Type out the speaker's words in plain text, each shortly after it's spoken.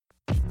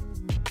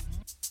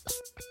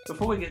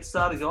Before we get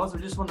started, guys,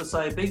 we just want to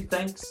say a big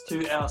thanks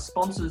to our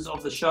sponsors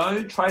of the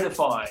show,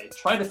 Tradeify.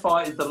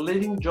 Tradeify is the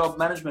leading job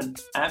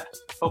management app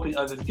helping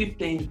over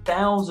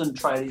 15,000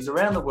 tradies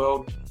around the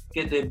world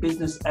get their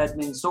business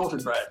admin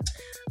sorted, Brad.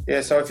 Yeah,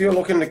 so if you're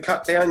looking to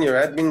cut down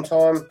your admin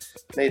time,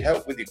 need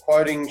help with your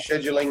quoting,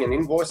 scheduling and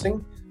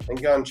invoicing, then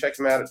go and check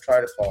them out at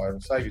Tradeify.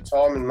 It'll save you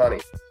time and money.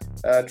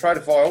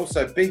 Tradeify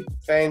also big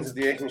fans of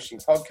the Air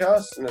Conditioning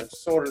Podcast and have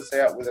sorted us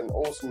out with an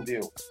awesome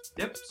deal.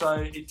 Yep,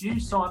 so if you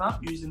sign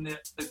up using the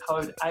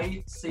code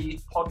AC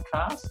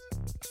Podcast,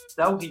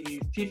 they'll give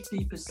you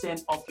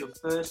 50% off your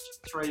first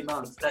 3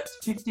 months. That's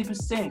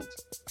 50%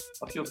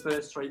 off your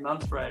first 3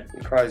 months, Brad.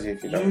 You're crazy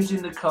if you don't.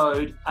 Using the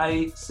code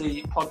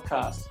AC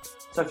Podcast.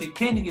 So if you're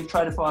keen to give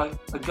Tradeify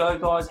a go,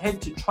 guys,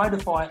 head to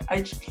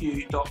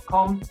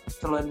tradeifyhq.com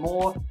to learn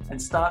more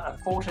and start a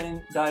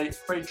 14-day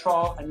free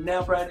trial. And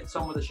now, Brad, it's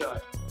on with the show.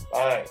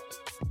 Bye.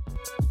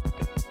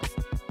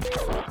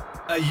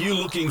 Are you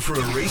looking for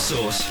a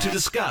resource to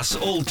discuss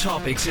all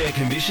topics air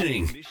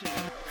conditioning?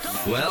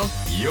 Well,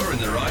 you're in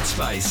the right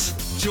space.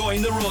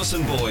 Join the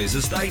Rawson boys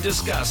as they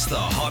discuss the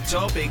hot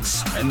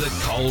topics and the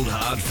cold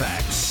hard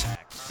facts.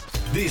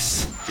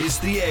 This is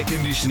the Air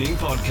Conditioning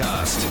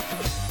Podcast.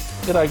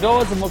 G'day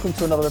guys, and welcome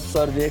to another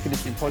episode of the Air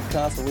Conditioning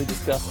Podcast, where we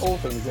discuss all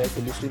things air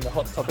conditioning, the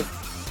hot topics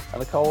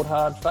and the cold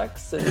hard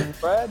facts. And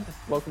Brad,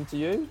 welcome to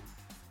you.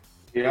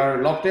 You are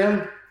in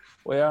lockdown?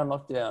 We are in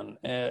lockdown.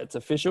 It's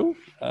official.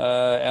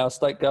 Our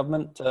state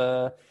government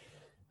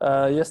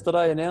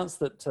yesterday announced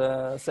that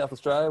South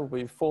Australia will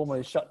be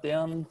formally shut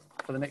down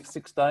for the next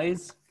 6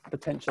 days,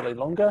 potentially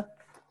longer.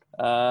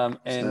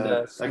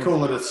 They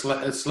call it a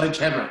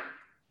sledgehammer.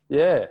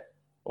 Yeah.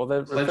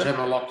 Well,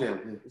 sledgehammer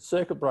lockdown.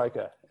 Circuit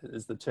breaker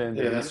is the term.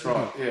 Yeah, that's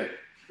right. Yeah,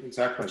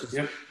 exactly.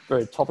 Yep.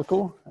 Very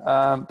topical.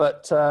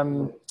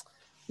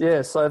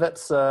 Yeah, so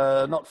that's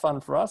not fun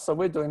for us. So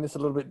we're doing this a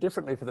little bit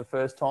differently for the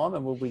first time,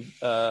 and we'll be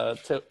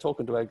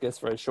talking to our guests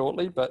very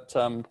shortly. But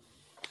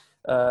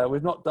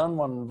we've not done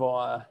one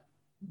via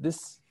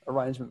this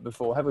arrangement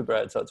before, have we,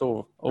 Brad? So it's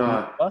all new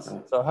to us.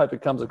 No. So I hope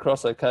it comes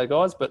across okay,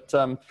 guys. But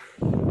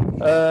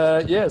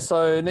yeah,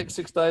 so next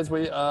 6 days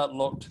we are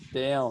locked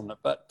down.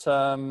 But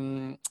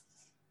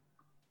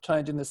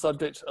changing the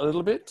subject a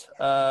little bit,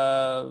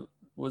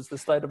 was the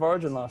State of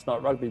Origin last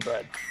night, rugby,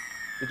 Brad.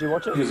 Did you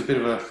watch it? It was a bit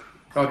of a...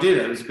 I did.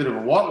 It was a bit of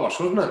a whitewash,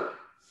 wasn't it?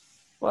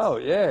 Well,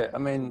 yeah. I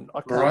mean,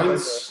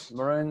 Maroons,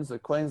 the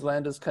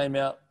Queenslanders came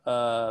out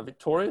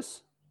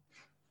victorious.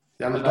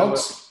 The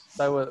underdogs.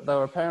 They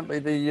were apparently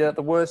the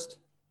worst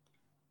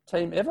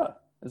team ever,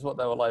 is what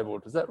they were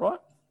labelled. Is that right?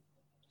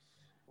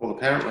 Well,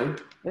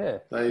 apparently. Yeah.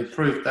 They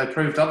proved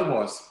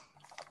otherwise.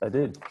 They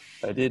did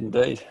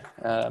indeed.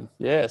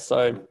 Yeah.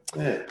 So.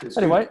 Yeah.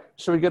 Anyway,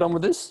 shall we get on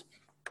with this?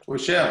 We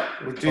shall.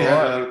 We do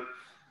have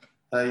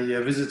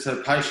a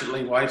visitor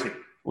patiently waiting.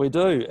 We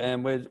do,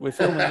 and we're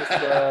filming this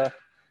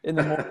in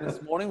the morning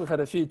this morning. We've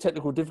had a few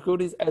technical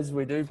difficulties, as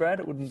we do, Brad.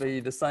 It wouldn't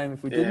be the same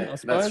if we didn't, I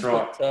suppose. That's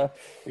right. But,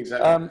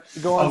 exactly.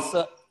 Guys,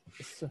 sorry.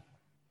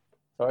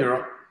 You're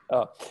right.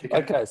 Oh,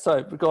 okay.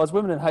 So, guys,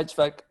 Women in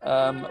HVAC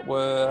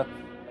was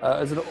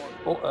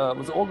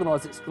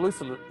organised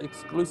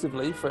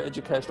exclusively for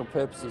educational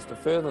purposes to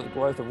further the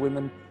growth of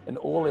women in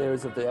all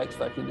areas of the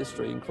HVAC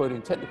industry,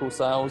 including technical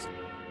sales,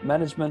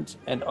 management,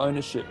 and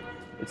ownership.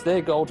 It's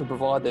their goal to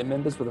provide their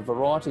members with a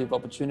variety of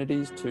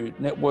opportunities to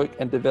network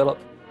and develop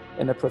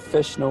in a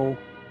professional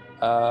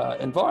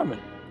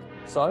environment.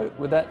 So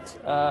with that,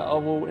 I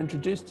will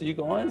introduce to you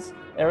guys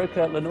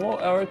Erica Leonor.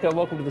 Erica,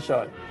 welcome to the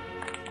show.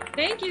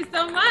 Thank you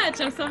so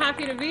much. I'm so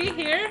happy to be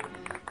here.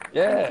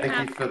 Yeah.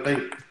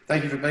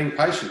 Thank you for being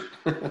patient.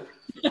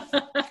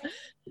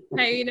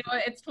 Hey, you know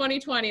what? It's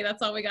 2020.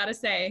 That's all we got to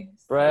say.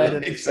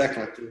 Brad.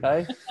 Exactly.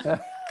 Hey.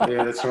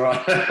 Yeah, that's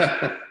right.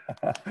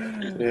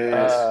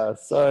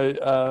 Yes.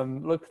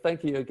 Look,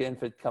 thank you again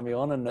for coming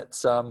on, and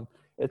it's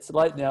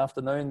late in the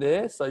afternoon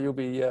there, so you'll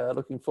be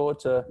looking forward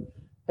to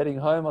heading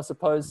home, I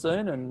suppose,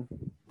 soon and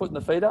putting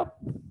the feet up.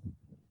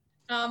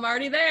 I'm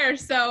already there,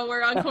 so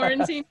we're on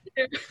quarantine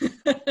too.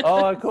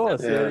 Oh, of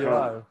course. Yeah, you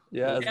right. are.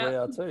 Yeah, as we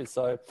are too.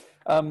 So,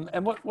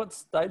 and what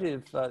state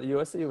of the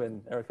US are you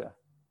in, Erica?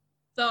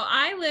 So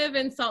I live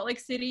in Salt Lake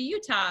City,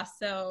 Utah.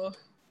 So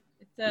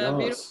it's a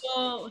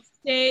beautiful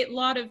state, a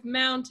lot of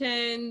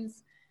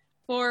mountains,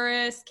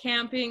 forests,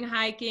 camping,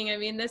 hiking. I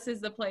mean, this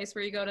is the place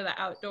where you go to the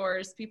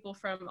outdoors. People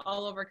from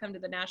all over come to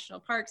the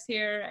national parks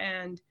here.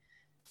 And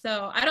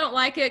so I don't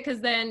like it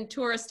because then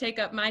tourists take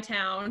up my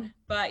town,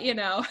 but you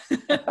know,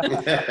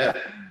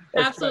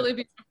 absolutely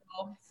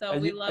beautiful. So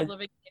we love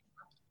living here.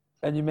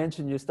 And you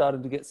mentioned you're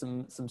starting to get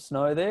some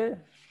snow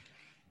there.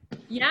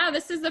 Yeah,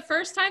 this is the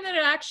first time that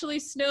it actually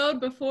snowed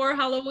before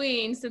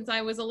Halloween since I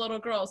was a little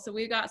girl. So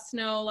we got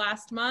snow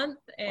last month,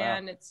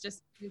 and It's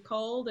just been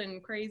cold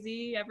and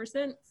crazy ever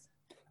since.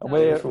 So.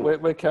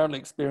 We're currently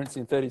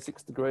experiencing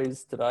 36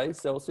 degrees today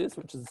Celsius,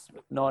 which is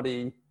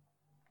 98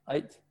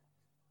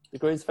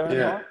 degrees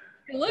Fahrenheit.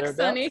 It looks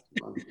sunny.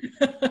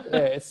 Yeah,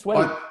 it's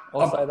sweaty.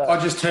 I'll say that. I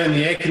just turned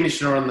the air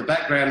conditioner on in the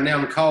background and now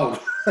I'm cold.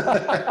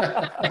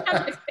 I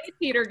have my space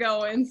heater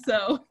going,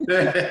 so.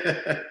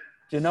 Do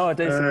you know a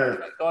decent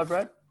guy,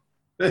 Brad?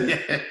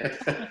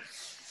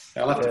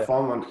 I'll have to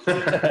find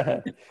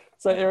one.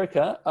 So,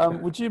 Erica,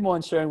 would you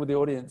mind sharing with the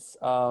audience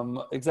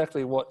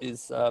exactly what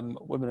is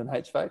Women in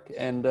HVAC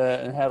and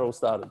how it all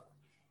started?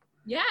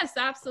 Yes,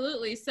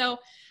 absolutely. So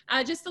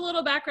just a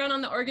little background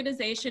on the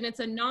organization. It's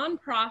a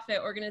nonprofit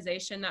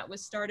organization that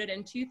was started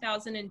in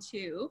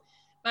 2002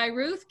 by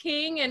Ruth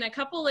King and a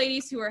couple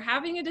ladies who were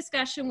having a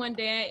discussion one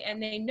day,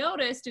 and they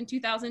noticed in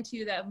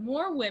 2002 that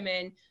more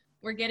women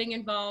were getting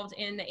involved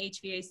in the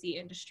HVAC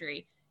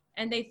industry.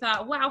 And they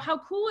thought, wow, how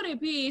cool would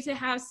it be to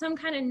have some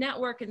kind of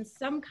network and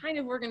some kind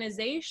of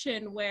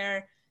organization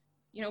where,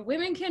 you know,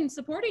 women can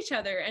support each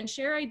other and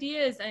share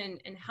ideas and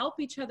help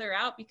each other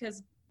out,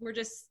 because we're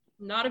just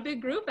not a big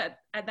group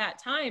at that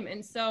time.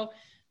 And so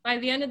by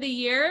the end of the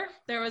year,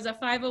 there was a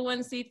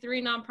 501c3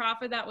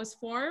 nonprofit that was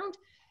formed.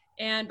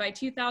 And by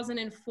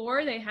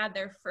 2004, they had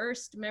their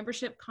first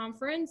membership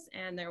conference,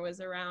 and there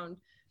was around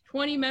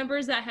 20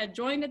 members that had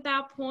joined at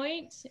that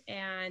point.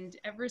 And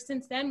ever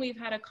since then, we've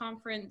had a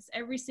conference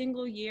every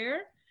single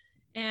year.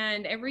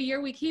 And every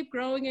year we keep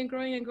growing and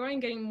growing and growing,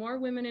 getting more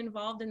women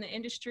involved in the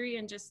industry,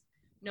 and just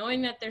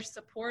knowing that there's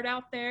support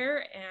out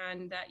there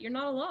and that you're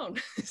not alone.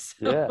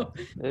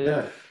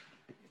 Yeah.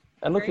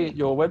 And looking at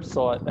your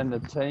website and the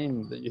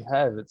team that you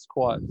have, it's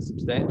quite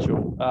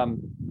substantial.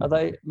 Are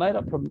they made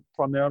up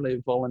primarily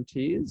of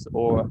volunteers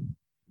or?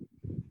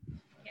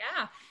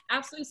 Yeah,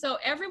 absolutely. So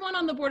everyone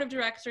on the board of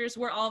directors,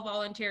 we're all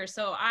volunteers.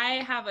 So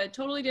I have a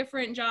totally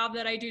different job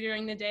that I do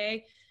during the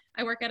day.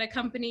 I work at a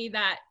company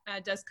that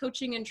does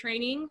coaching and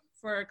training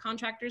for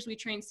contractors. We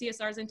train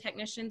CSRs and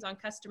technicians on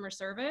customer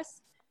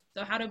service.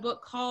 So how to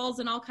book calls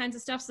and all kinds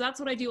of stuff. So that's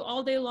what I do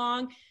all day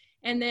long.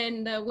 And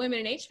then the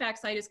Women in HVAC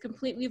side is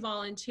completely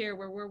volunteer,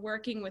 where we're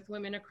working with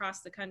women across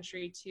the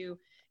country to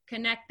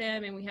connect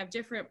them. And we have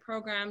different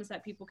programs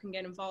that people can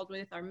get involved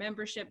with, our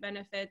membership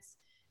benefits.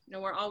 You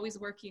know, we're always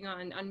working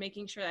on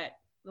making sure that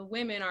the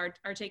women are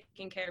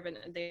taken care of and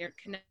they're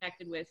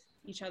connected with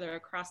each other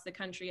across the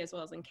country as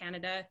well as in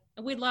Canada.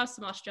 And we'd love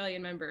some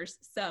Australian members.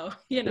 So,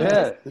 you know.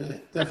 Yeah,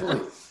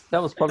 definitely.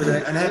 That was probably the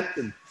next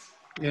question.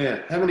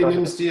 How many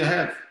members do you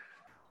have?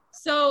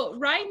 So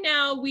right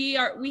now we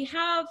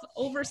have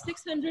over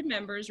 600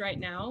 members right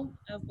now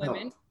of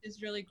women, which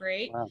is really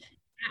great. Wow.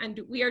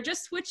 And we are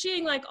just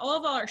switching like all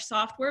of our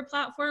software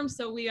platforms.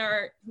 So we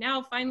are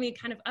now finally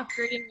kind of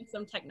upgrading with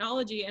some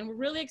technology, and we're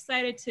really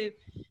excited to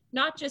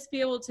not just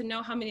be able to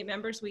know how many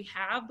members we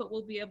have, but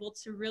we'll be able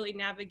to really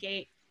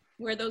navigate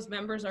where those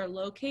members are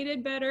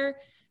located better,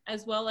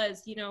 as well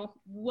as, you know,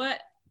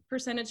 what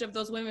percentage of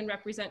those women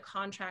represent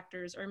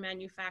contractors or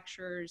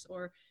manufacturers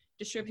or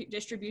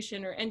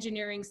distribution or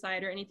engineering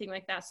side or anything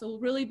like that. So we'll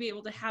really be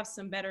able to have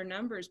some better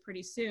numbers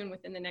pretty soon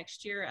within the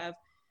next year of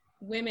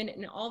women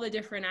in all the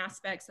different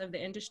aspects of the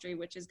industry,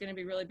 which is going to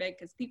be really big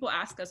because people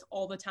ask us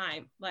all the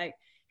time, like,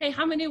 hey,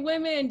 how many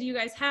women do you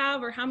guys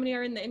have, or how many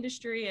are in the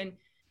industry? And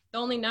the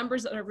only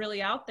numbers that are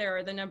really out there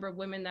are the number of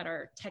women that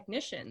are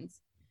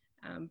technicians.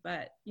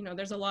 But, you know,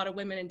 there's a lot of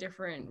women in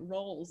different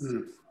roles.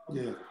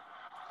 Yeah.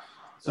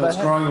 So it's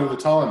growing all the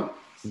time.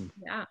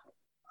 Yeah.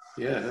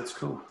 Yeah, that's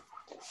cool.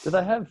 Do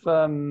they have,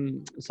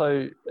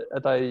 so are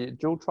they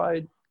dual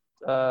trade,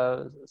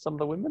 some of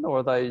the women, or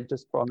are they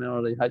just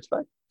primarily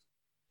HVAC?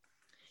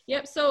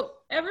 Yep, so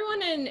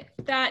everyone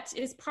that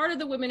is part of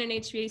the Women in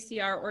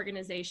HVAC, our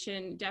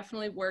organization,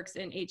 definitely works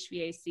in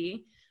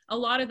HVAC. A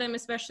lot of them,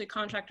 especially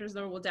contractors,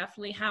 though, will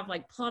definitely have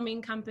like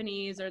plumbing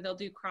companies, or they'll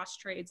do cross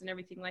trades and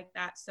everything like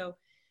that. So,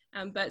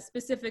 but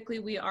specifically,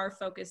 we are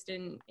focused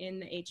in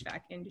the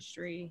HVAC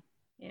industry,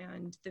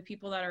 and the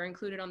people that are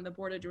included on the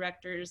board of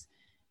directors,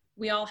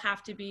 we all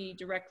have to be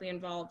directly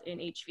involved in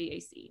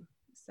HVAC.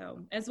 So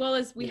as well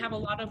as we have a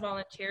lot of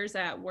volunteers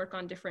that work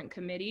on different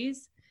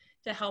committees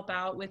to help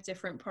out with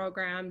different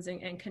programs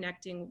and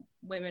connecting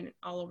women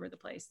all over the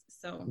place.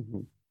 So.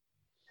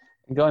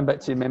 And going back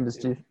to your members,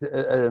 you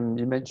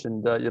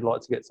mentioned you'd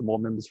like to get some more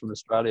members from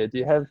Australia. Do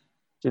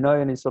you know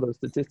any sort of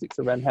statistics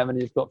around how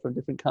many you've got from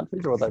different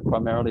countries, or are they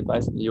primarily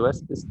based in the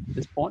US at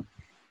this point?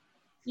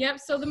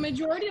 Yep, so the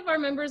majority of our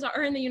members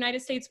are in the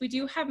United States. We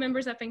do have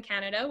members up in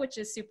Canada, which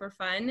is super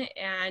fun.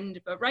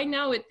 But right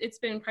now it's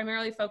been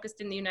primarily focused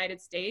in the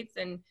United States,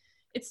 and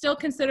it's still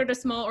considered a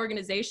small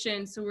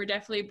organization. So we're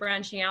definitely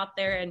branching out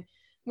there, and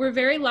we're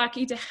very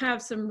lucky to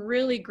have some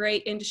really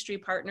great industry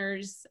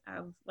partners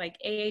like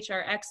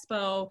AHR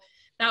Expo.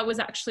 That was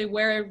actually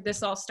where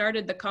this all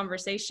started. The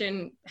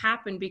conversation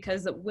happened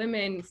because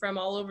women from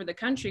all over the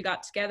country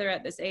got together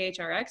at this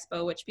AHR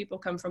Expo, which people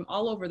come from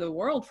all over the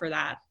world for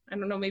that. I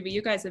don't know, maybe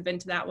you guys have been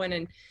to that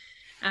one,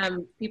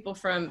 and people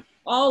from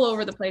all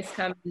over the place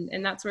come,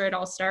 and that's where it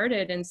all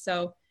started. And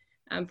so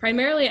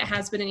primarily it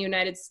has been in the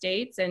United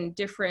States, and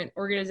different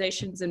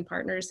organizations and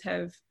partners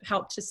have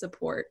helped to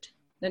support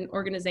the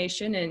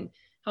organization and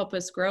help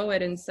us grow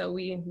it. And so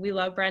we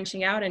love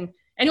branching out, and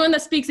anyone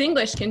that speaks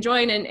English can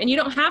join, and you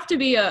don't have to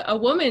be a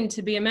woman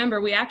to be a member.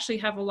 We actually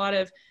have a lot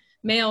of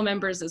male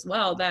members as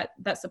well that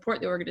support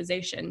the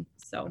organization.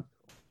 So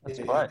that's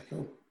great.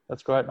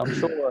 That's great. I'm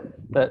sure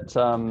that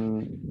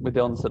with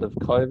the onset of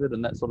COVID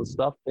and that sort of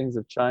stuff, things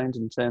have changed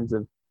in terms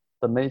of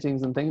the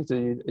meetings and things.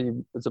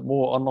 Is it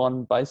more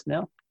online based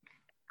now?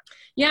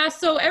 Yeah,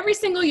 so every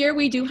single year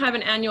we do have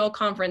an annual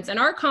conference, and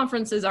our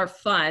conferences are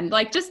fun.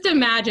 Like, just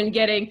imagine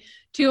getting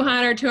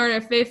 200,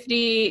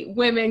 250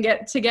 women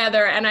get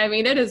together, and I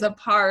mean, it is a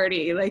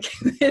party. Like,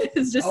 it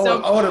is just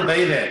so I want to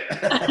be there.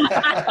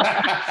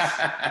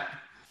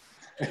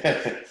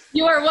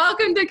 You are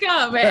welcome to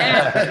come.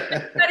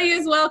 Everybody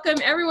is welcome.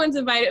 Everyone's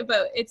invited,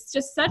 but it's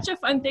just such a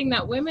fun thing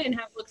that women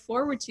have looked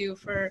forward to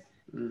for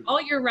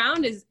all year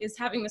round is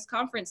having this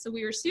conference. So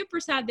we were super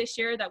sad this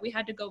year that we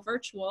had to go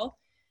virtual.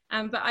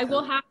 But I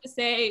will have to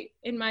say,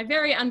 in my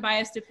very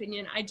unbiased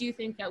opinion, I do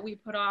think that we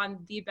put on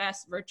the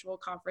best virtual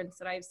conference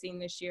that I've seen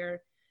this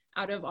year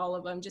out of all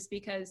of them, just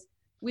because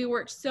we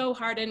worked so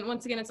hard. And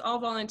once again, it's all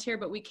volunteer,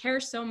 but we care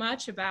so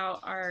much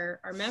about our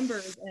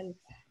members and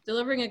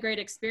delivering a great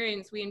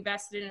experience. We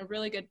invested in a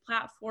really good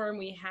platform.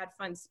 We had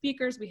fun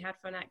speakers, we had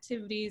fun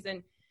activities,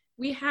 and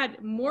we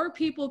had more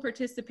people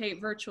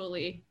participate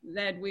virtually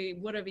than we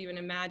would have even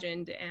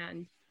imagined.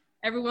 And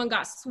everyone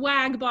got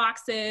swag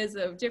boxes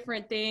of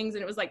different things,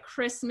 and it was like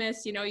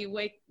Christmas. You know, you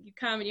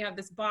come and you have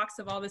this box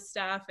of all this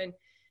stuff, and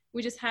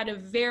we just had a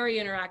very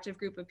interactive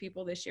group of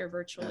people this year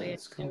virtually. Yeah,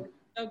 cool. And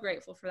we're so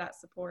grateful for that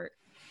support.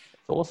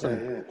 It's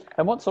awesome. Yeah.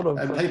 And what sort of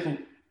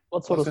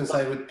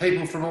with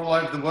people from all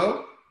over the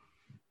world?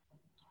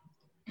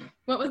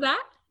 What was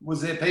that? Was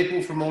there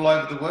people from all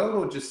over the world,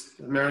 or just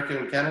America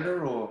and Canada,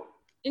 or?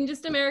 In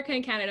just America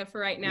and Canada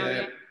for right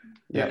now.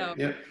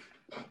 Yeah.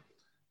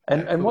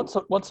 And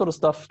cool. what sort of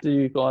stuff do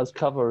you guys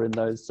cover in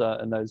those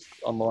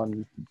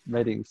online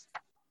meetings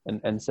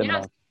and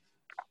seminars?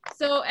 Yeah.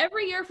 So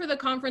every year for the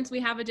conference, we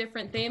have a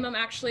different theme.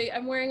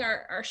 I'm wearing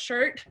our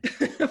shirt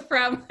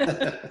from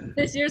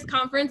this year's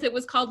conference. It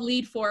was called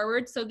Lead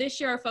Forward. So this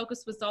year our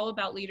focus was all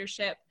about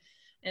leadership.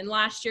 And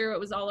last year it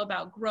was all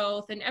about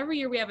growth. And every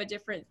year we have a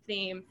different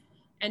theme,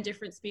 and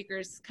different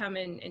speakers come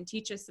in and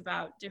teach us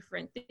about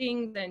different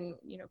things, and,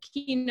 you know,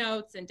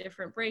 keynotes and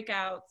different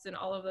breakouts and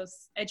all of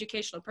those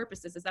educational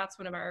purposes. Is that's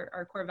one of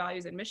our core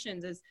values and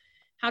missions, is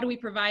how do we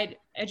provide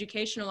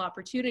educational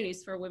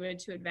opportunities for women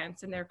to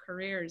advance in their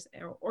careers,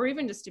 or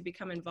even just to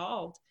become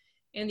involved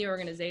in the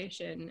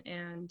organization.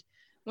 And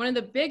one of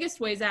the biggest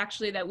ways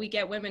actually that we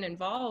get women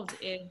involved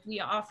is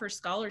we offer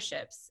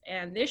scholarships.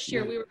 And this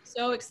year we were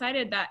so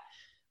excited that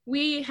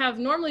we have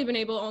normally been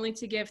able only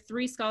to give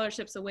 3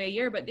 scholarships away a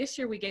year, but this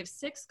year we gave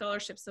 6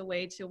 scholarships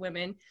away to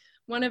women.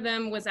 One of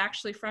them was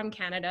actually from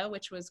Canada,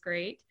 which was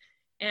great.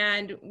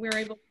 And we were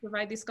able to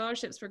provide these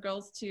scholarships for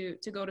girls to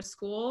go to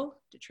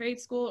school, to trade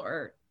school,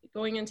 or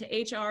going into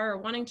HR, or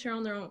wanting to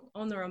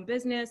own their own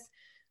business.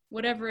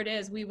 Whatever it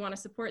is, we want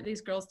to support these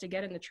girls to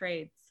get in the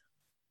trades.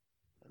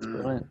 That's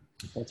brilliant.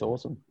 That's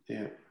awesome.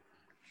 Yeah.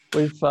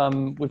 We've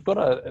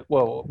got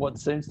what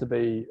seems to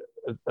be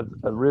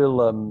a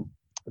real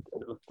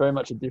very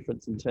much a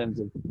difference in terms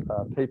of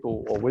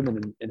people or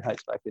women in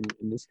HVAC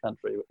in this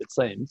country, it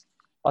seems.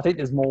 I think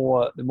there's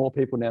more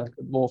people now,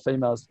 more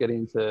females getting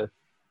into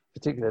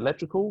particularly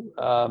electrical,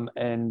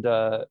 and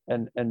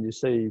you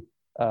see,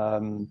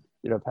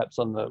 perhaps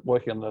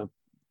working on the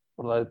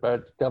one of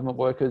those government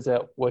workers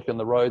out working on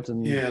the roads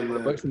and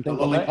the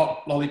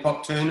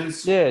lollipop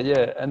turners.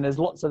 Yeah, and there's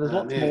lots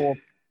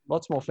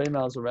more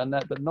females around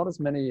that, but not as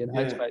many in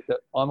HVAC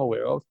that I'm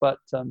aware of. But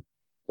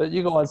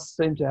you guys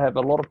seem to have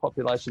a lot of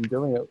population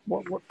doing it.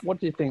 What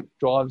do you think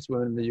drives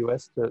women in the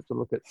US to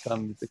look at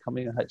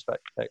becoming a HVAC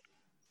tech?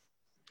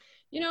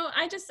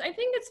 I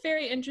think it's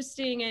very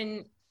interesting,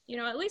 and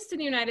at least in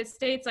the United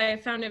States, I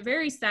have found it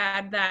very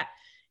sad that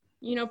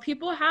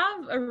people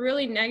have a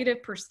really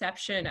negative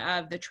perception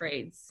of the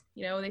trades.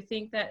 They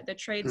think that the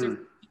trades are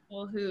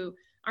people who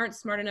aren't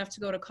smart enough to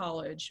go to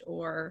college,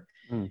 or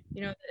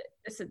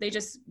they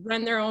just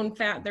run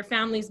their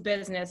family's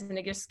business, and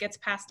it just gets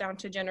passed down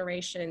to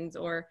generations,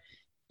 or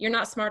you're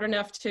not smart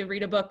enough to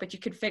read a book, but you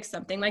could fix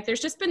something. Like, there's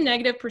just been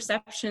negative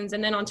perceptions.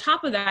 And then on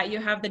top of that, you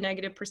have the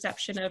negative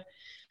perception of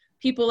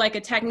people like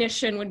a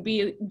technician would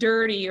be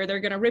dirty, or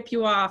they're going to rip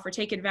you off or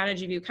take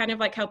advantage of you, kind of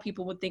like how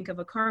people would think of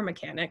a car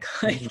mechanic,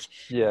 like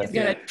he's going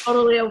to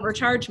totally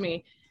overcharge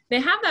me. They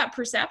have that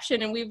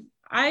perception. And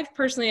I've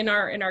personally in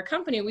our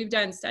company, we've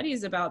done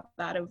studies about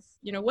that, of,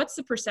 what's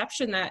the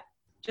perception that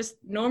just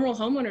normal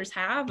homeowners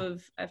have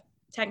of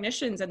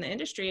technicians in the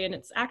industry. And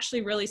it's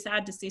actually really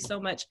sad to see so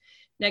much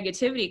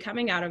negativity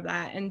coming out of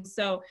that. And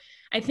so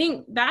I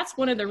think that's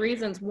one of the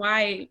reasons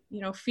why,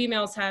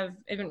 females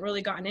haven't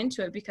really gotten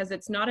into it, because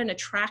it's not an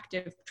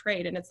attractive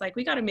trade. And it's like,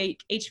 we got to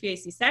make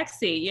HVAC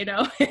sexy,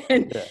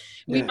 and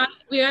we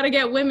got to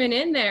get women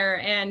in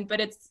there.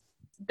 But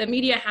the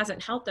media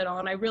hasn't helped at all.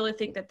 And I really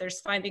think that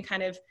there's finding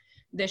kind of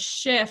this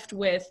shift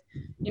with,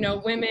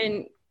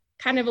 women,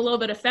 kind of a little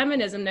bit of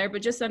feminism there,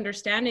 but just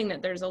understanding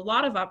that there's a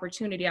lot of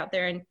opportunity out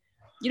there, and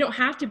you don't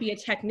have to be a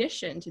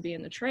technician to be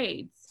in the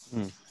trades.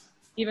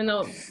 even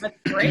though that's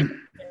great, there's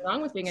nothing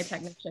wrong with being a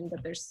technician,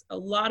 but there's a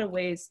lot of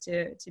ways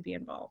to be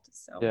involved.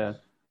 So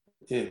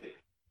yeah,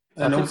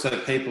 and also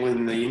people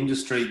in the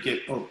industry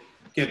get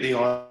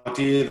the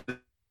idea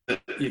that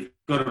you've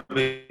got to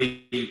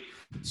be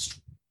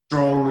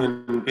strong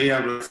and be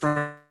able to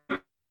throw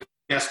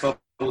gas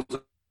bubbles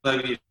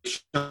over your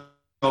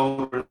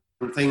shoulder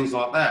and things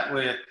like that,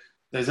 where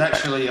there's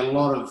actually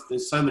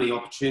there's so many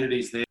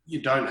opportunities there.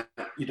 You don't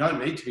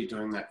need to be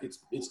doing that.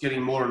 It's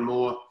getting more and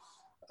more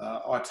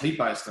IT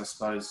based, I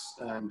suppose,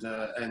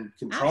 and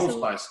controls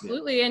based.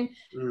 Absolutely, and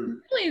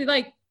really,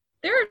 like,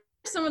 there are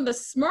some of the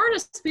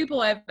smartest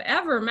people I've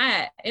ever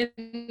met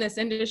in this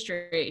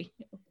industry.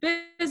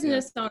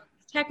 Business owners,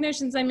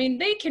 technicians. I mean,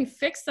 they can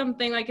fix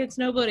something like it's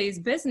nobody's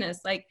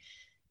business. Like,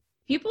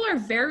 people are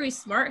very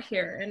smart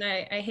here, and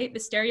I hate the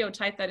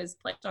stereotype that is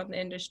placed on the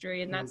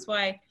industry, and that's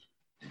why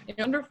a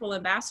wonderful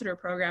ambassador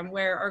program,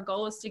 where our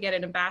goal is to get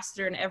an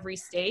ambassador in every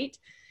state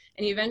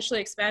and eventually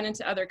expand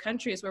into other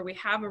countries, where we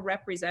have a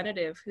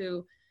representative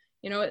who,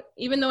 you know,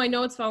 even though I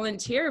know it's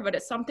volunteer, but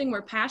it's something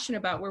we're passionate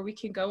about, where we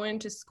can go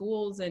into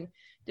schools and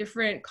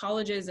different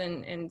colleges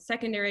and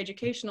secondary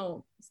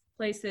educational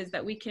places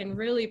that we can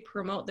really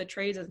promote the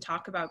trades and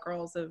talk about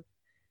girls of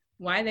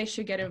why they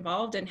should get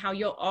involved and how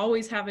you'll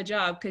always have a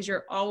job because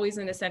you're always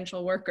an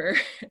essential worker.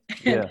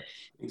 Yeah,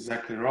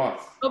 exactly right.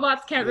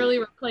 Robots can't really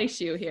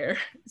replace you here.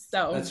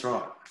 So that's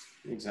right.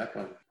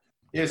 Exactly.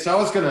 Yeah. So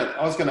I was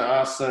gonna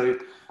ask. So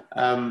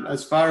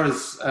as far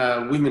as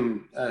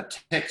women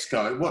techs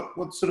go,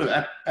 what sort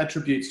of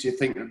attributes do you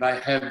think that they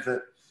have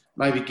that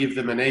maybe give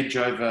them an edge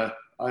over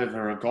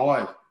a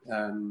guy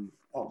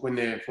when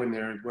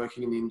they're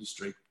working in the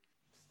industry?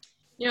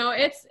 You know,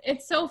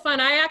 it's so fun.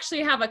 I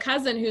actually have a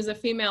cousin who's a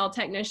female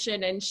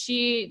technician, and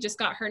she just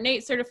got her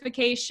NATE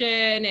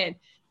certification, and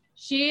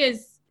she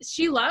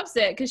loves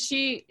it because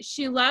she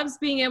loves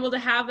being able to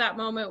have that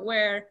moment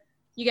where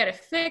you get to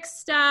fix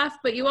stuff,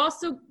 but you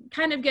also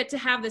kind of get to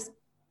have this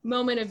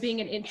moment of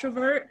being an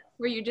introvert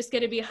where you just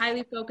get to be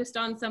highly focused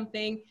on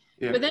something.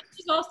 Yeah. But then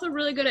she's also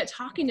really good at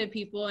talking to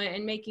people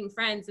and making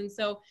friends. And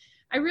so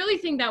I really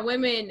think that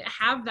women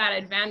have that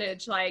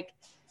advantage. Like,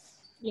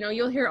 you know,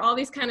 you'll hear all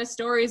these kind of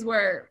stories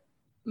where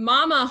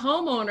mama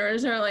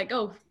homeowners are like,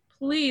 oh,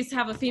 please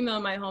have a female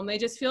in my home. They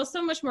just feel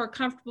so much more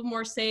comfortable,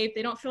 more safe.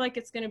 They don't feel like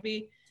it's going to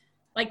be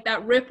like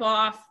that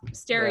rip-off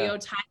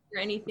stereotype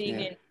or anything.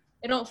 Yeah. And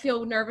they don't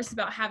feel nervous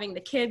about having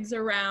the kids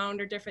around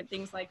or different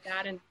things like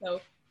that. And so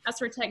as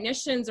for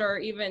technicians or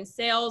even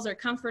sales or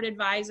comfort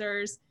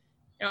advisors,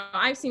 you know,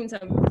 I've seen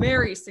some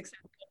very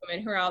successful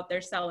women who are out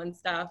there selling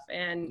stuff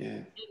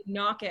and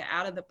knock it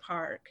out of the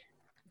park.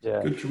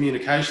 Yeah. Good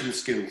communication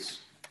skills.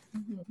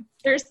 Mm-hmm.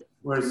 There's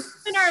women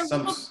are a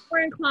little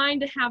more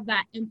inclined to have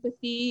that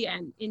empathy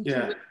and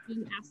intuition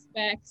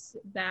aspects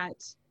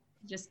that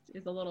just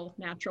is a little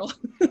natural.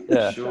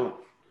 Yeah, sure.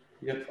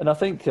 Yep. And I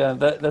think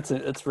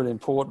it's really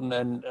important.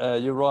 And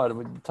you're right.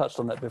 We touched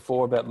on that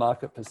before about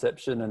market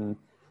perception. And,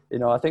 you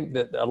know, I think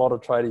that a lot of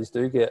tradies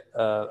do get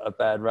a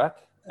bad rap.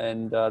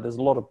 And there's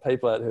a lot of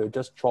people out who are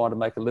just trying to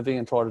make a living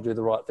and try to do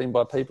the right thing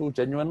by people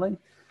genuinely.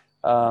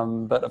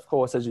 But of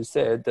course, as you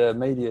said, the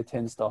media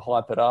tends to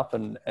hype it up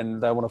and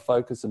they want to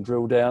focus and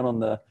drill down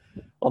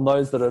on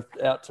those that are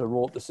out to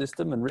rort the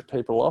system and rip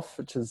people off,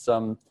 which is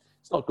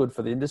it's not good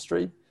for the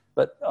industry.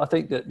 But I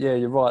think that, yeah,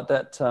 you're right,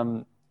 that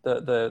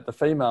the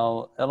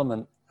female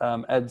element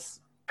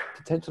adds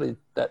potentially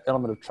that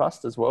element of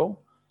trust as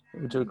well.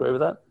 Would you agree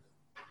with that?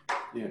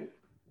 Yeah.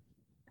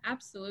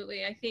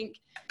 Absolutely. I think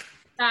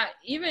that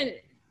even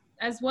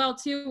as well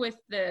too with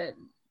the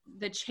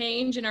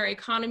change in our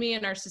economy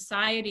and our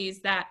societies,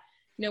 that,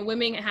 you know,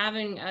 women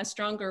having a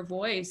stronger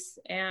voice,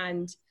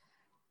 and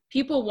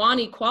people want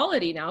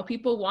equality now.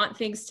 People want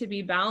things to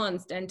be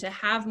balanced and to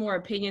have more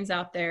opinions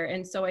out there.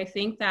 And so I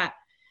think that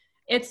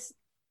it's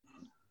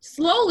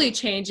slowly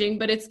changing,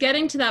 but it's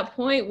getting to that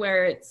point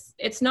where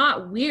it's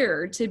not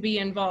weird to be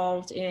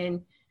involved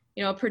in,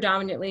 you know, a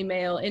predominantly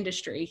male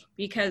industry,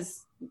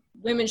 because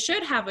women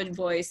should have a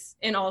voice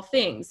in all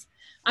things.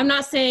 I'm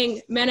not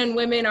saying men and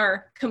women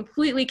are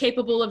completely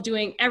capable of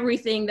doing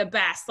everything the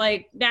best.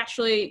 Like,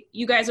 naturally,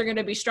 you guys are going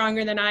to be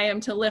stronger than I am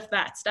to lift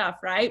that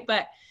stuff, right?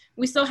 But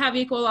we still have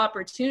equal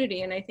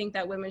opportunity. And I think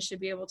that women should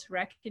be able to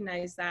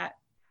recognize that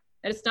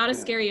it's not a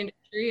scary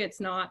industry. It's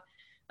not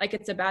like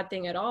it's a bad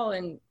thing at all.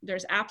 And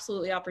there's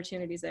absolutely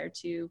opportunities there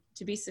to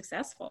be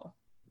successful.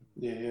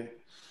 Yeah.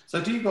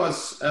 So do you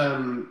guys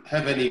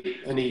have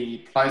any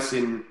place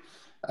in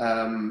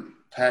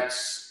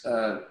perhaps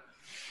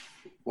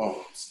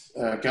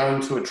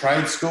going to a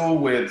trade school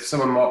where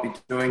someone might be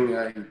doing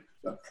a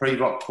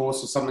pre-rock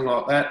course or something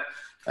like that,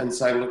 and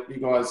say, look, you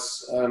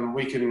guys,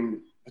 we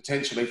can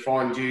potentially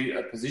find you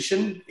a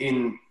position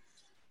in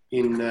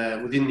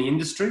within the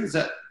industry?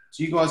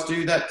 Do you guys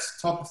do that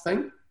type of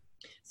thing?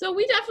 So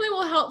we definitely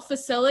will help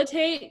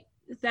facilitate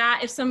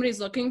that if somebody's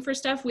looking for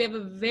stuff. We have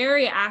a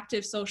very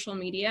active social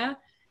media.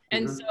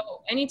 And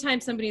so anytime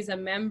somebody's a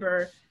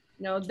member,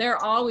 you know,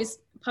 they're always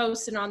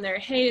posting on there,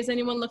 hey, is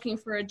anyone looking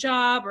for a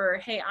job? Or,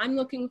 hey, I'm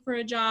looking for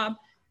a job.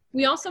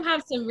 we also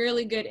have some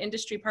really good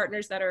industry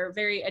partners that are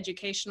very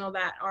educational,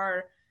 that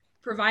are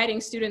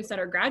providing students that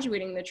are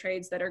graduating the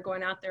trades that are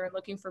going out there and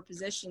looking for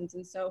positions.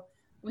 And so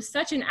with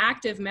such an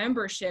active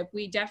membership,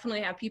 we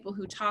definitely have people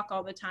who talk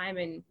all the time,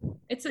 and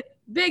it's a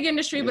big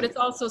industry, but it's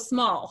also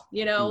small.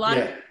 You know, a lot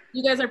of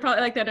you guys are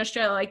probably like that in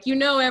Australia, like, you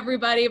know,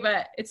 everybody,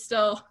 but it's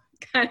still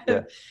kind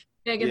of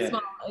big and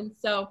small. And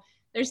so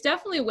there's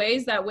definitely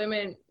ways that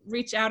women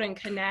reach out and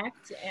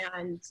connect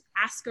and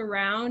ask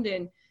around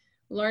and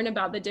learn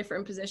about the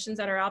different positions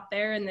that are out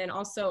there. And then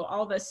also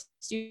all the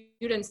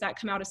students that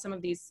come out of some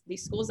of these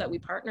schools that we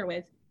partner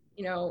with,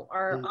 you know,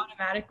 are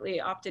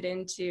automatically opted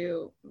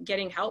into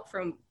getting help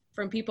from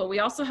people. We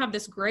also have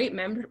this great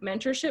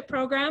mentorship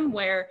program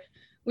where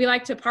we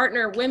like to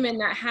partner women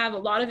that have a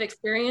lot of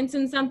experience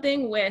in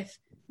something with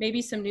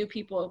maybe some new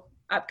people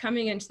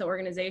upcoming into the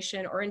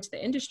organization or into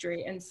the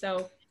industry. And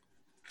so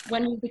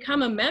when you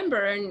become a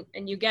member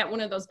and you get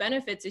one of those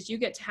benefits, is you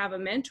get to have a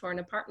mentor and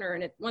a partner.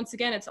 And once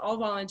again, it's all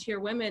volunteer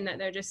women that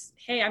they're just,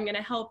 hey, I'm going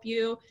to help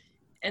you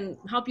and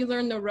help you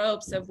learn the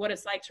ropes of what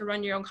it's like to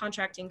run your own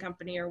contracting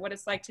company, or what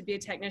it's like to be a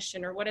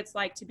technician, or what it's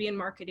like to be in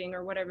marketing,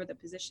 or whatever the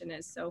position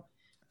is. So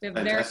we have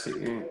a very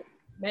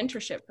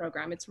mentorship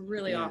program. It's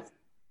really awesome.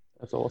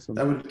 That's awesome.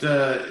 That would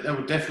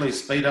definitely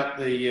speed up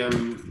the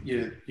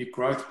your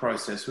growth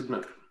process,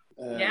 wouldn't it?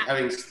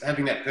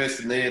 Having that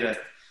person there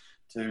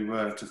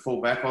to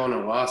fall back on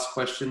or ask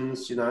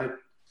questions, you know,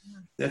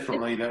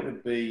 definitely that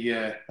would be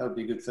a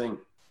good thing.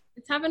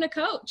 It's having a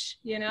coach,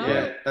 you know.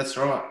 Yeah, that's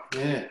right.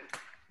 Yeah,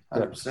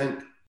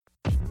 100%.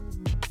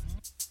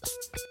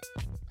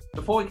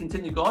 Before we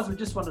continue, guys, we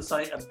just want to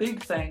say a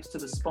big thanks to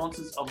the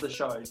sponsors of the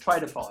show,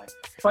 Tradeify.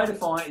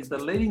 Tradeify is the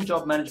leading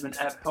job management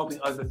app helping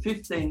over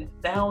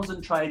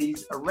 15,000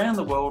 tradies around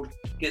the world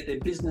get their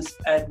business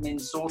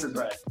admin sorted,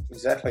 Brad.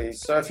 Exactly.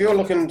 So if you're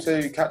looking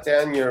to cut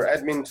down your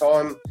admin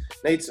time,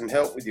 need some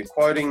help with your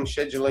quoting,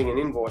 scheduling and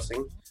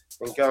invoicing,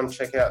 then go and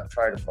check out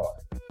Tradeify.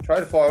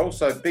 Tradeify are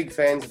also big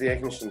fans of the Air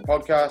Conditioning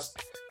Podcast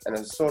and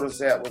have sorted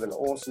us out with an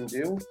awesome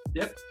deal.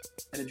 Yep.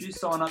 And if you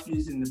sign up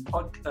using the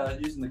code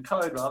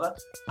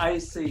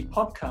AC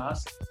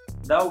Podcast,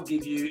 they'll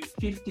give you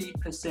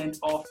 50%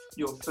 off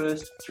your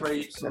first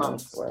 3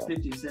 months. Wow.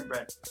 50%,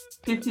 Brad.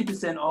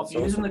 50% off.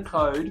 That's using the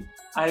code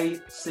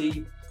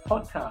AC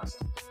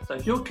Podcast. So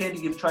if you're keen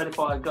to give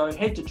Tradeify a go,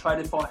 head to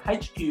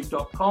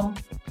tradeifyhq.com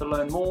to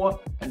learn more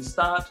and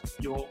start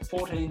your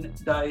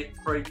 14-day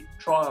free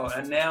trial.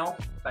 And now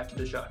back to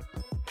the show.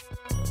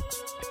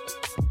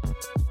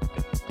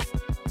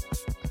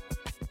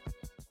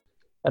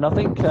 And I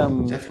think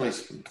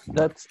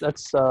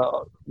that's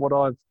what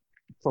I've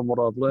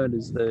learned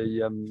is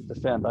the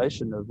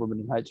foundation of Women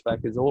in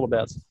HVAC is all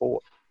about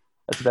support.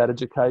 It's about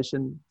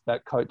education,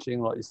 about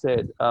coaching, like you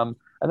said. And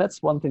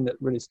that's one thing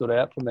that really stood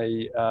out for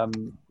me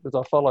because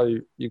I follow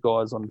you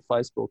guys on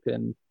Facebook.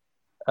 And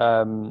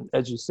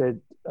as you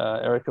said,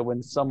 Erica,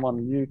 when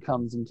someone new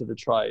comes into the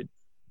trade,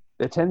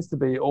 there tends to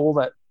be all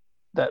that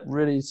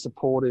really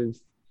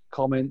supportive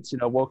comments, you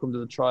know, welcome to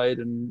the trade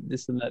and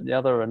this and that and the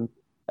other.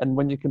 And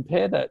when you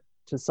compare that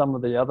to some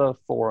of the other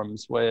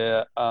forums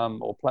where,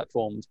 or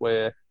platforms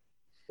where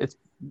it's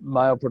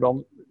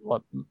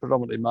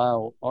predominantly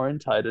male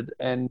orientated,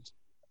 and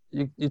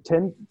you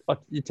tend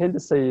to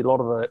see a lot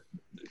of the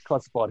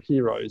classified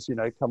heroes, you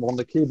know, come on,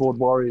 the keyboard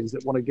warriors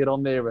that want to get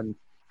on there and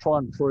try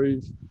and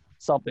prove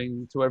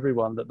something to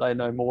everyone that they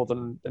know more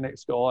than the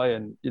next guy.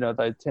 And, you know,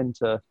 they tend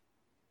to,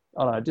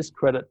 I don't know,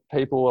 discredit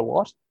people a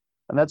lot.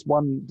 And that's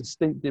one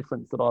distinct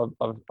difference that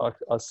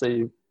I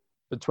see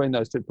between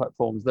those two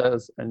platforms,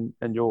 theirs and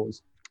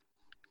yours.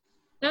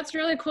 That's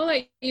really cool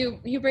that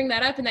you bring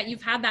that up and that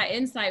you've had that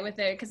insight with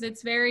it, because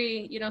it's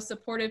very, you know,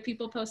 supportive.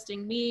 People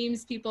posting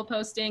memes, people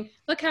posting,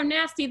 look how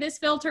nasty this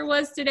filter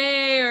was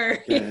today,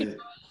 or you know,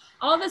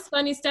 all this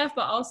funny stuff,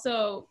 but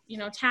also, you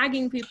know,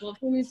 tagging people,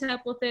 who needs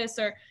help with this,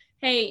 or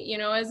hey, you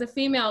know, as a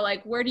female,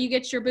 like, where do you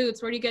get your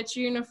boots? Where do you get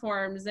your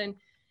uniforms? And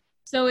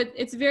so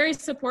it's very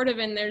supportive,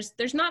 and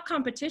there's not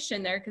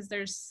competition there,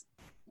 because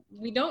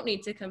we don't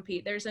need to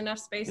compete. There's enough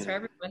space for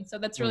everyone. So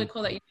that's really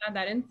cool that you had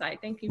that insight.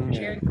 Thank you for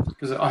sharing.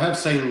 Because I have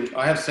seen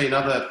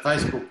other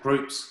Facebook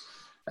groups,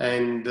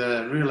 and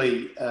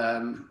really,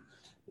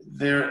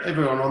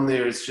 everyone on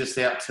there is just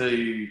out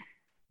to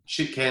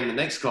shit can the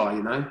next guy,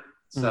 you know.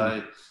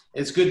 So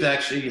it's good to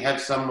actually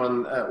have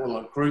someone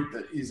or a group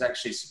that is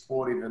actually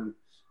supportive, and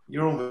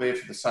you're all there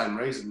for the same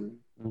reason.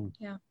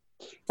 Yeah.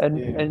 And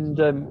in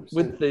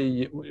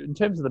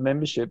terms of the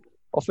membership,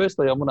 well,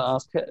 firstly, I want to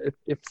ask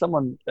if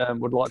someone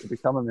would like to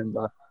become a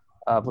member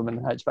of Women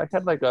in HVAC, how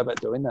do they go about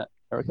doing that,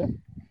 Erica?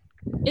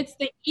 It's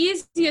the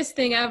easiest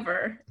thing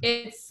ever.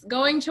 It's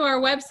going to our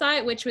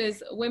website, which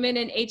was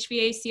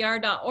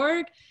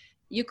womeninhvacr.org.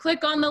 You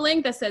click on the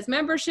link that says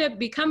membership,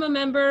 become a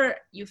member,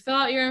 you fill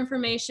out your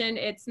information.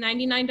 It's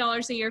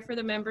 $99 a year for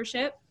the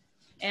membership.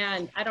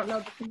 And I don't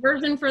know the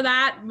conversion for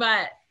that,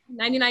 but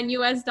 $99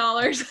 US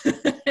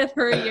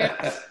for a year.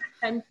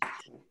 And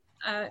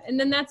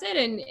then that's it.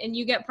 And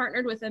you get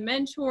partnered with a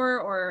mentor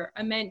or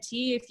a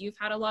mentee if you've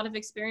had a lot of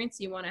experience,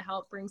 you want to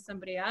help bring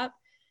somebody up.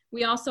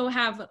 We also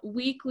have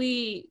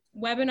weekly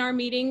webinar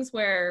meetings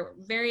where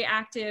very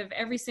active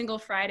every single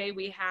Friday.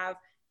 We have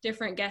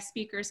different guest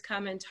speakers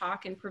come and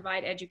talk and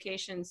provide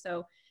education.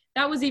 So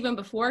that was even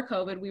before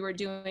COVID. We were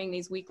doing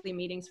these weekly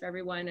meetings for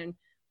everyone, and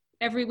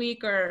every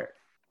week or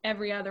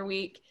every other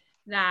week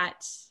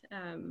that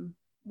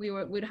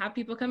we'd have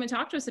people come and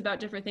talk to us about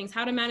different things,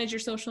 how to manage your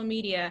social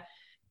media,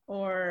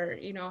 or,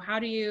 you know, how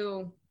do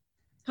you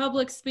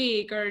public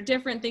speak, or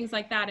different things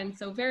like that. And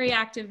so very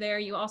active there.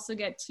 You also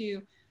get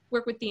to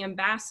work with the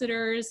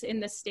ambassadors in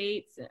the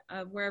states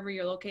of wherever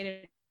you're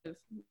located, you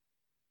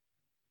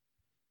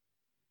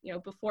know,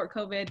 before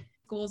COVID,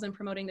 schools and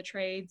promoting the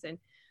trades. And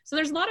so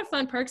there's a lot of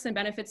fun perks and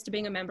benefits to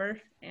being a member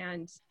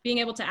and being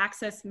able to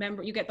access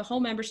you get the whole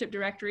membership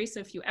directory.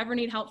 So if you ever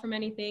need help from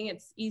anything,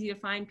 it's easy to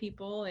find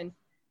people, and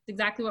it's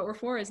exactly what we're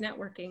for, is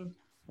networking.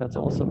 That's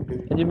awesome.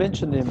 And you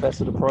mentioned the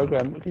ambassador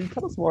program. Can you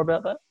tell us more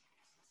about that?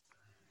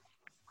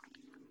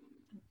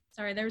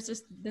 Sorry, there was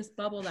just this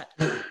bubble that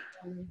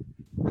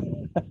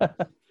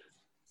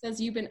says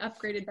you've been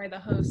upgraded by the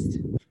host.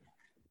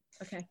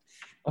 Okay.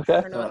 Okay.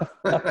 I don't know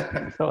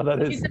what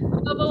that is. Is it a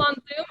bubble on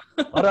Zoom?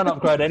 I don't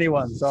upgrade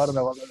anyone, so I don't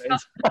know what that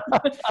is.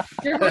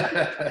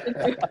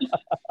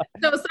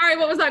 So sorry,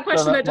 what was that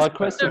question? My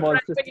question was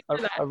just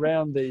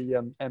around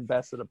the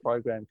ambassador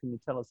program. Can you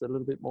tell us a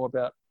little bit more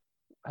about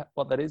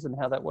what that is and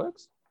how that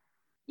works?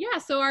 Yeah,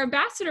 so our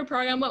ambassador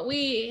program, what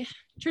we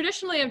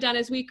traditionally have done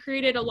is we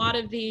created a lot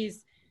of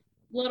these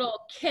little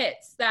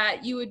kits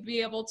that you would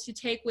be able to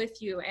take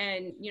with you,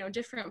 and, you know,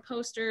 different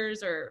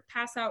posters or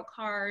pass out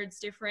cards,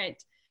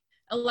 different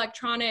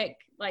electronic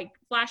like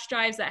flash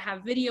drives that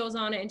have videos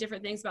on it and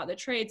different things about the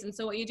trades. And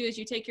so what you do is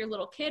you take your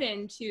little kit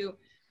into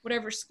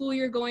whatever school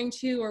you're going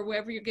to, or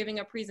wherever you're giving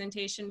a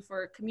presentation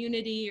for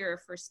community or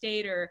for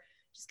state, or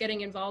just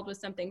getting involved with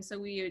something. So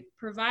we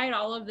provide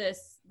all of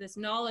this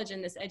knowledge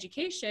and this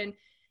education.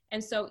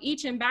 And so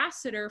each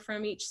ambassador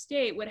from each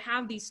state would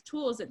have these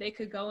tools that they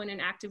could go in and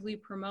actively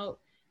promote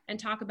and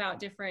talk about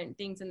different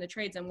things in the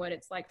trades and what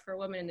it's like for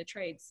women in the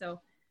trades.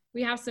 So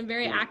we have some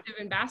very active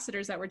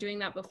ambassadors that were doing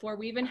that before.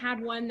 We even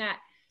had one that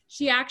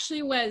she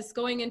actually was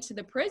going into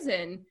the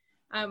prison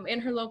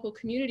in her local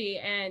community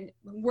and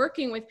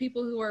working with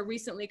people who are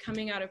recently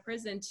coming out of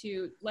prison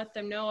to let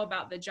them know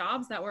about the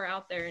jobs that were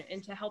out there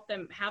and to help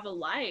them have a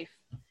life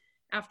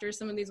after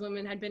some of these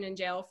women had been in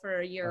jail for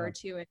a year or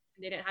two and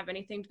they didn't have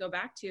anything to go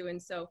back to.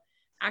 And so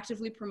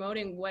actively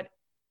promoting what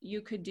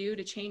you could do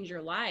to change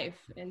your life.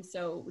 And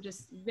so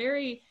just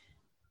very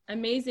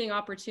amazing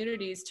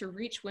opportunities to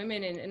reach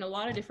women in a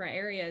lot of different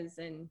areas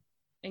and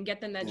get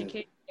them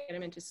educated, get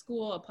them into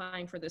school,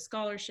 applying for the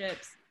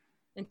scholarships,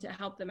 and to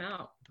help them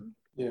out.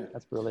 Yeah,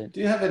 that's brilliant.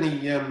 Do you have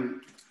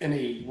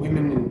any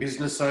women in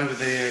business over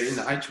there in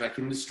the HVAC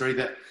industry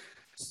that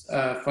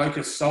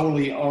focus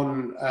solely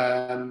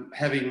on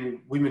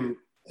having women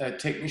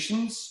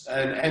technicians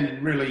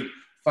and really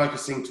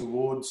focusing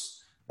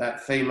towards that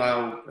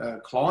female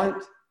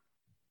client?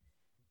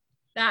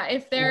 That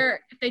if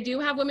they do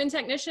have women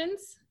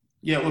technicians?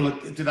 Yeah, well,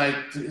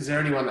 is there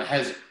anyone that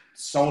has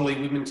solely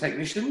women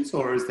technicians,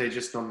 or is there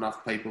just not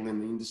enough people in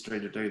the industry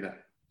to do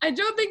that? I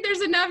don't think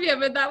there's enough yet,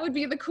 but that would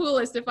be the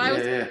coolest. If I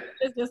was in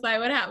business, I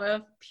would have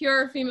a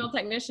pure female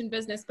technician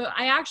business. But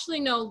I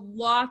actually know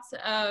lots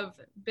of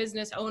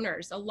business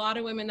owners, a lot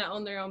of women that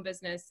own their own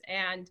business,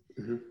 and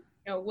you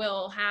know,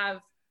 will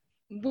have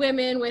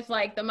women with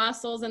like the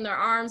muscles in their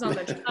arms on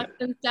the trucks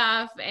and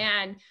stuff,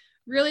 and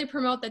really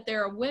promote that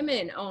they're a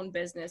women-owned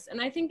business.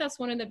 And I think that's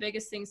one of the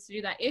biggest things to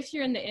do, that if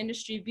you're in the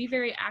industry, be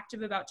very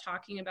active about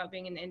talking about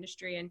being in the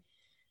industry. And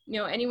you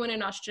know, anyone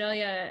in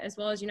Australia, as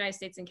well as United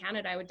States and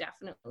Canada, I would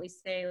definitely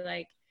say,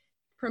 like,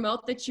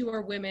 promote that you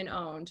are women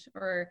owned,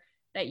 or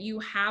that you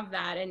have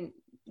that. And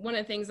one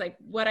of the things, like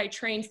what I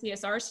train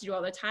CSRs to do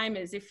all the time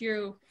is, if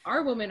you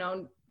are women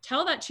owned,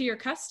 tell that to your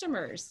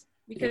customers,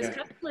 because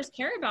customers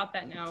care about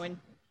that now. And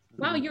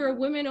wow, you're a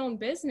women owned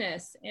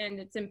business, and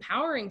it's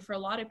empowering for a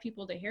lot of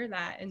people to hear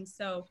that. And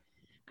so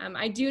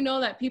I do know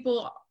that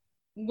people,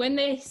 when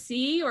they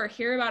see or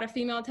hear about a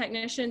female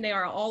technician, they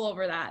are all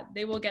over that.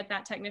 They will get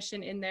that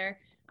technician in there.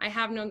 I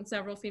have known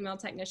several female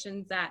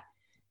technicians that,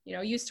 you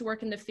know, used to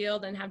work in the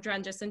field and have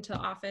drawn just into the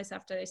office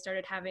after they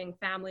started having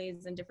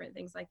families and different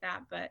things like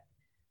that. But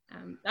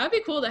that would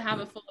be cool to have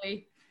a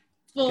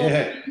full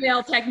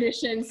female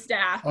technician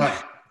staff.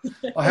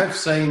 I have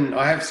seen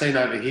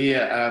over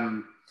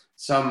here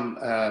some,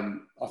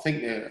 I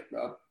think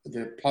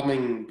they're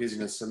plumbing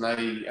business,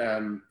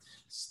 and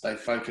they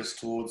focus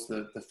towards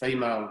the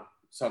female.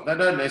 So they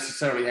don't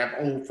necessarily have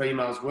all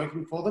females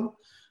working for them,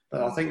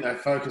 but I think they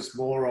focus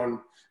more on,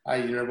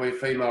 you know, we're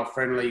female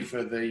friendly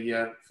for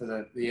the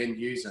end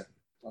user.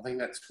 I think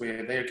that's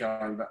where they're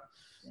going. But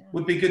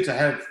would be good to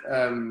have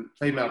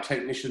female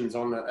technicians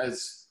on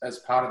as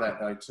part of that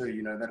though too.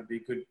 You know, that'd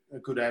be a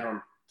good add-on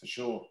for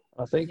sure.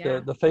 I think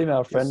the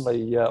female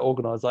friendly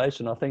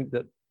organisation, I think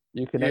that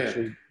you can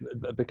actually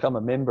become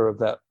a member of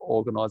that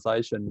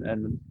organisation,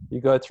 and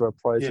you go through a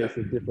process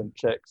of different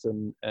checks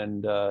and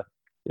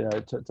you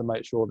know, to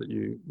make sure that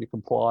you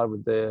comply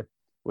with their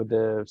with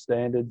their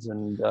standards,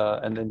 and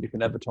then you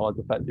can advertise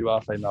the fact you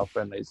are female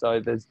friendly. So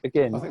there's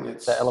again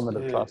that element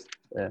of trust.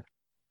 Yeah.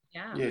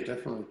 Yeah,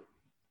 definitely.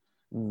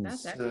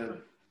 That's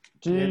excellent.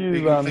 Do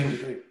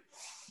you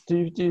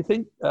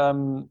think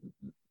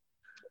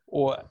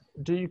or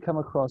do you come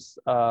across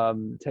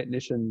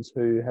technicians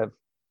who have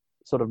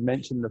sort of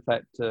mentioned the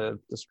fact of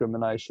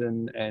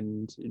discrimination,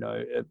 and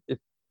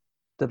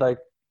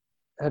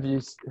have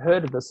you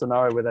heard of the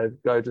scenario where they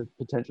go to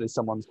potentially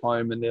someone's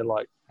home and they're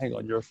like, hang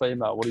on, you're a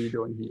female, what are you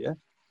doing here?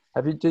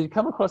 Do you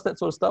come across that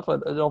sort of stuff?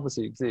 It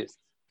obviously exists.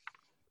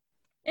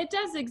 It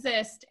does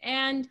exist.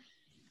 And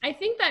I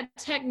think that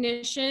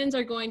technicians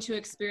are going to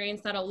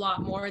experience that a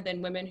lot more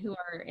than women who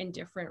are in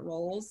different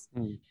roles.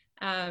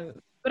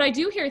 But I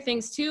do hear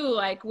things too,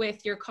 like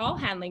with your call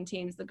handling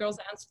teams, the girls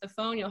answer the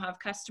phone, you'll have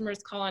customers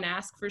call and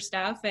ask for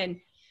stuff, and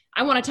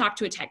I want to talk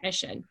to a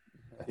technician.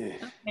 Okay,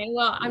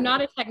 well, I'm not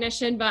a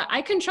technician, but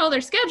I control their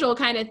schedule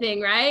kind of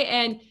thing, right?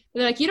 And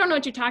they're like, you don't know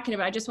what you're talking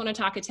about. I just want to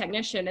talk a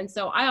technician. And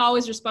so I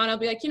always respond, I'll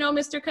be like,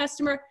 Mr.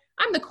 Customer,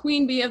 I'm the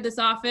queen bee of this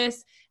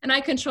office, and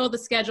I control the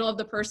schedule of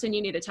the person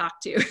you need to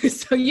talk to.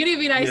 So you need to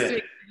be nice to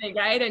me,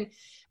 right?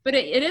 But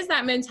it is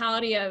that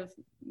mentality of,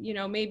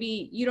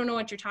 maybe you don't know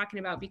what you're talking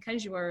about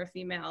because you are a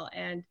female.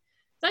 And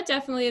that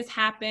definitely has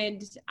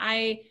happened.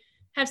 I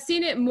have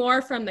seen it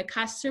more from the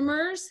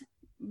customers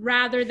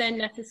rather than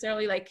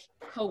necessarily like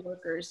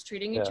coworkers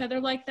treating each other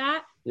like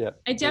that. Yeah.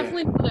 I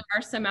definitely know there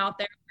are some out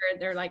there where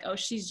they're like, oh,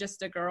 she's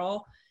just a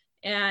girl.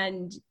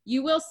 And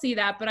you will see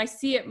that, but I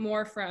see it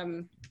more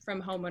from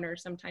homeowners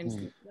sometimes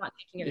not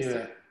taking it as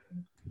serious.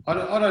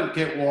 I don't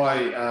get why,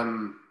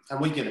 and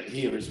we get it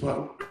here as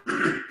well,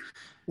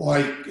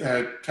 why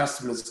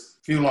customers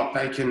feel like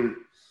they can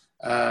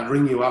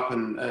ring you up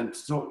and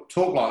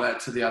talk like that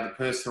to the other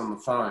person on the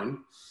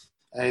phone,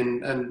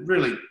 and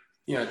really,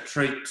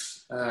 treat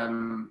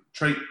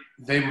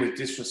them with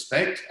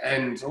disrespect,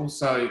 and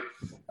also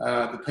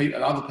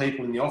other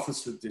people in the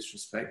office with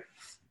disrespect.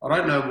 I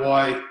don't know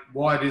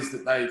why it is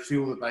that they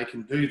feel that they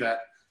can do that.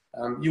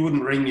 You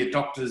wouldn't ring your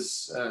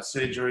doctor's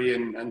surgery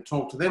and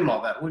talk to them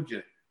like that, would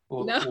you?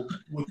 Or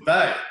would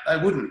they? They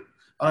wouldn't.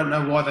 I don't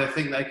know why they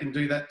think they can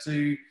do that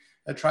to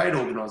a trade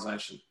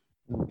organisation.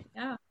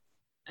 Yeah.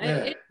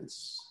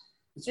 It's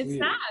weird.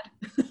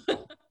 Sad.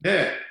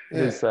 Yeah. It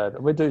is sad.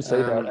 We do see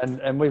that,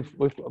 and we've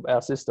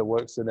our sister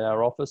works in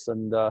our office,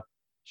 and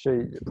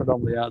she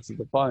predominantly answers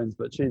the phones,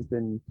 but she's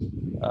been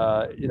in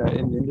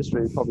the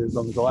industry probably as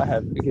long as I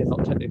have. Again,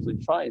 not technically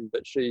trained,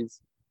 but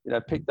she's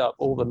picked up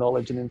all the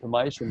knowledge and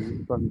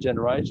information from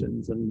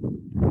generations, and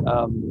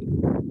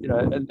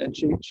and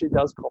she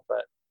does cop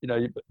that.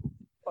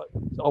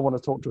 I want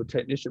to talk to a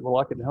technician. Well,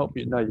 I can help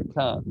you. No, you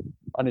can't.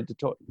 I need to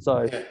talk.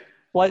 So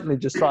blatantly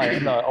just say,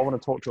 no, I want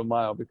to talk to a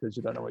male because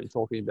you don't know what you're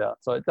talking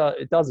about. So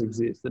it does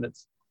exist, and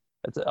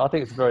I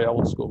think it's a very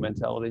old school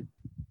mentality.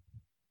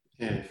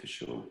 Yeah, for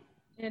sure.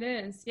 It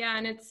is. Yeah.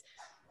 And it's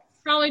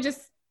probably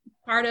just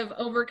part of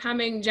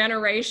overcoming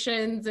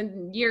generations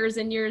and years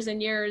and years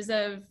and years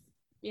of,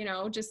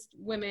 just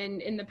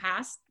women in the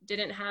past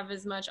didn't have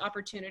as much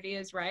opportunity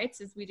as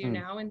rights as we do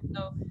now. And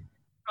so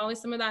probably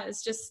some of that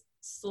is just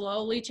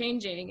slowly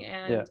changing.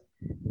 And,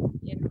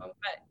 but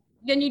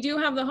then you do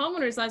have the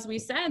homeowners, as we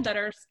said, that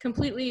are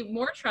completely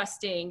more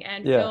trusting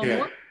and feel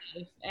more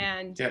safe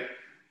and,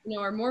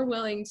 are more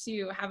willing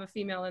to have a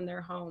female in their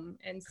home.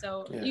 And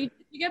so you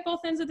get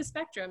both ends of the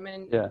spectrum,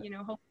 and,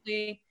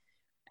 hopefully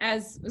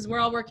as we're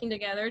all working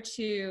together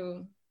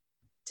to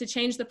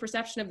change the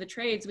perception of the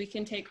trades, we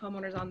can take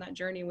homeowners on that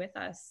journey with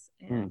us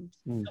and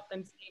help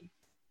them see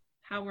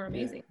how we're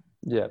amazing.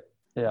 Yeah.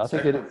 I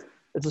think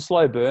it's a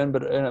slow burn,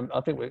 but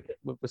I think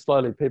we're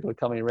slowly, people are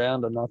coming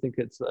around, and I think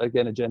it's,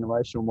 again, a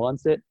generational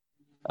mindset.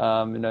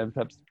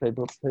 Perhaps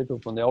people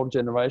from the older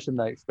generation,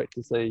 they expect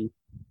to see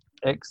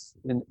X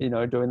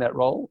doing that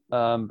role,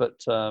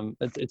 but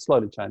it's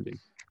slowly changing.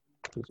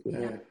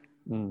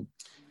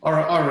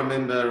 I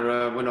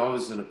remember when I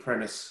was an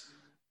apprentice,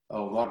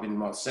 it might have been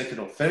my second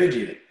or third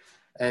year,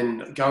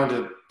 and going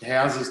to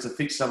houses to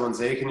fix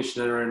someone's air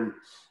conditioner,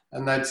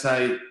 and they'd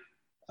say,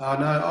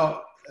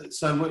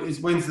 so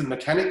when's the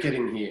mechanic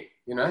getting here?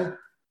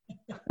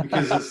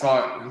 Because it's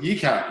like,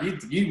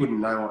 you wouldn't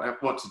know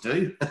what to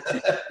do.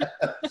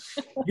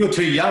 You're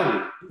too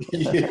young.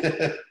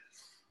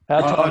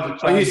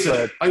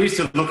 I used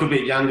to look a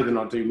bit younger than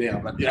I do now,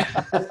 but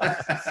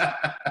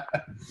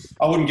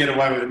I wouldn't get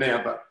away with it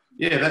now. But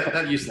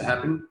that used to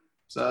happen.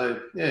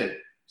 So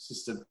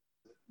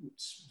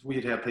it's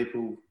weird how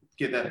people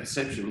get that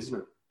perception, isn't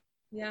it?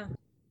 Yeah.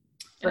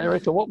 So,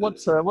 Erica,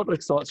 what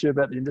excites you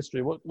about the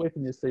industry? Where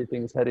can you see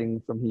things heading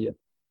from here?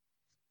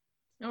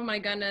 Oh my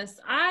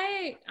goodness,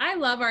 I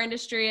love our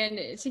industry,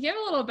 and to give a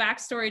little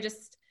backstory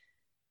just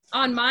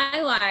on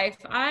my life,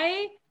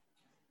 I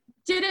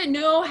didn't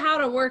know how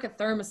to work a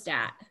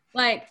thermostat.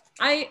 Like,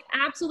 I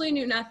absolutely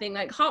knew nothing.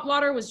 Like, hot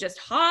water was just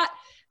hot,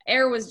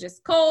 air was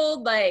just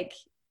cold. Like,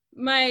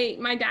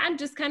 my dad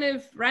just kind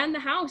of ran the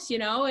house,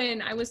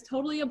 and I was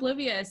totally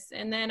oblivious.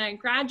 And then I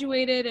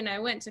graduated and I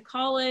went to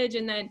college,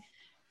 and then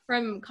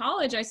from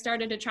college, I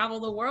started to travel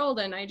the world,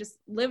 and I just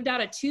lived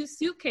out of 2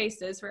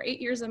 suitcases for 8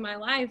 years of my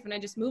life. And I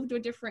just moved to a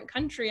different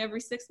country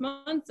every 6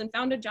 months and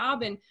found a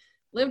job and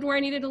lived where I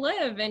needed to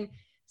live. And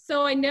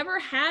so I never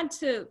had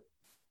to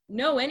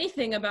know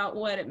anything about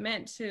what it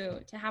meant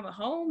to have a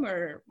home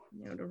or,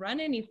 you know, to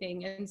run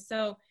anything. And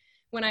so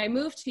when I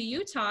moved to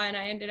Utah and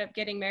I ended up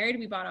getting married,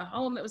 we bought a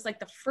home. It was like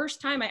the first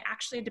time I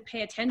actually had to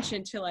pay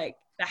attention to like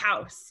the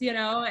house, you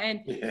know?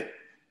 And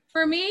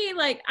for me,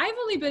 like, I've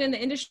only been in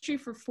the industry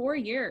for 4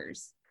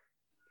 years,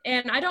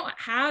 and I don't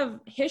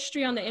have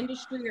history on the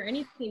industry or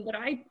anything, but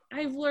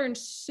I've learned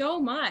so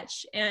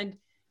much. And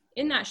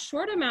in that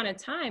short amount of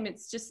time,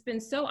 it's just been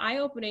so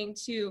eye-opening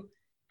to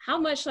how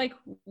much like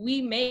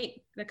we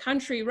make the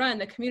country run,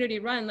 the community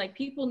run. Like,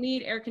 people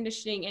need air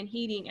conditioning and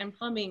heating and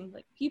plumbing.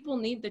 Like, people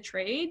need the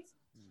trades.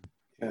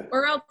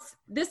 Or else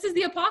this is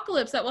the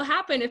apocalypse that will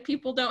happen if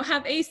people don't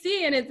have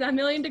AC and it's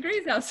 1,000,000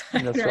 degrees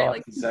outside. That's right? right.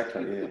 Like,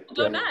 Exactly. people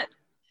go nuts.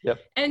 Yep.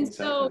 And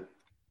Exactly. so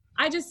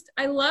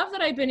I love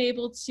that I've been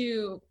able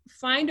to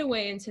find a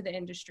way into the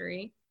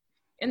industry.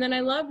 And then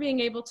I love being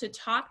able to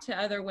talk to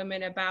other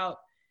women about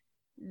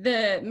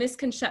the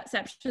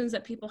misconceptions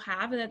that people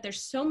have, and that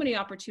there's so many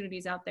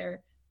opportunities out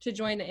there to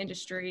join the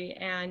industry.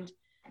 And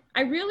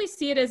I really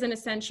see it as an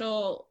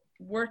essential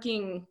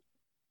working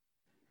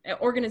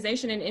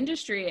organization and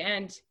industry.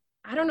 And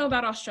I don't know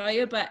about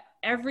Australia, but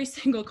every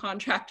single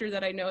contractor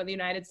that I know in the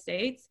United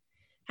States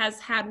has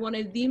had one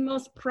of the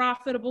most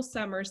profitable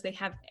summers they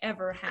have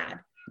ever had.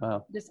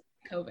 Wow. This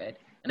COVID.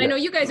 And I know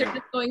you guys are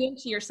just going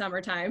into your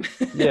summertime.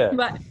 Yeah.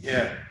 But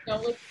you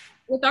know,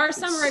 with our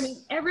summer, I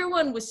mean,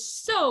 everyone was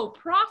so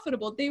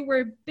profitable. They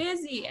were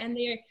busy, and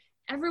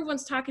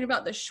everyone's talking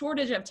about the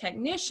shortage of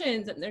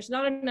technicians, and there's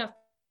not enough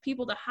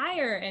people to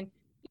hire. And,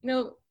 you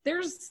know,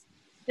 there's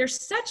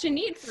such a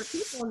need for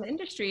people in the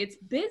industry. It's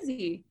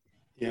busy.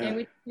 And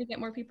we need to get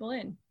more people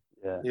in.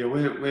 Yeah,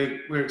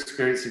 we're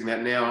experiencing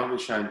that now, aren't we,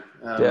 Shane?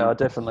 Yeah,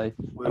 definitely.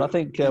 And I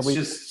think it's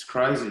just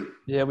crazy.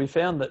 Yeah, we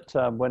found that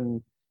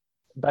when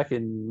back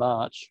in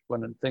March,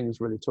 when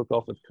things really took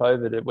off with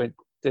COVID, it went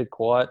dead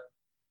quiet.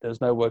 There was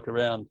no work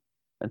around.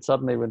 And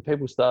suddenly when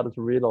people started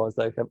to realise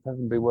they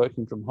haven't been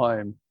working from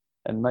home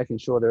and making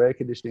sure their air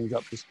conditioning is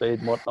up to speed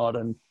and whatnot,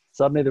 and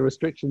suddenly the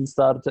restrictions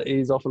started to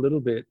ease off a little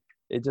bit,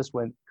 it just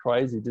went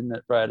crazy, didn't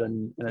it, Brad?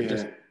 And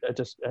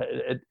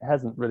it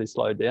hasn't really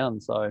slowed down.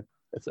 So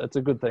it's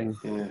a good thing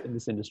in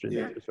this industry,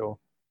 that's for sure.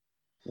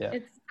 Yeah.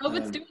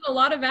 COVID's doing a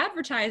lot of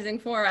advertising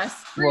for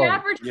us. Free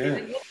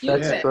advertising.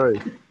 That's true.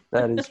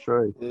 That is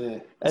true. Yeah.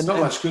 It's not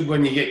much good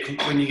when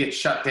you get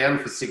shut down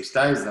for 6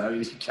 days, though.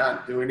 You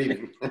can't do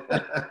anything.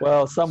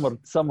 Well, some would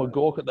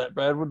gawk at that,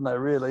 Brad, wouldn't they?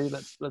 Really?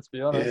 Let's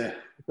be honest. Yeah.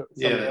 Some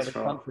of the other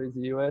countries,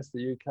 the US,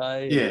 the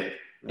UK,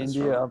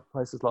 India,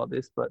 places like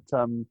this. But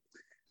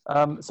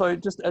so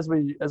just as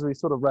we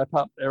sort of wrap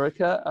up,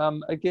 Erica,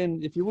 again,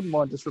 if you wouldn't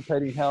mind just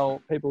repeating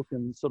how people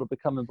can sort of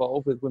become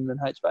involved with Women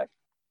in HVAC.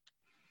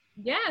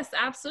 Yes,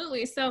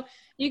 absolutely. So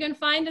you can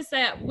find us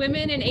at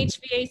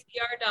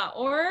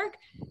womeninhvacr.org.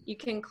 You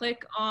can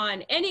click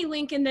on any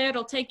link in there.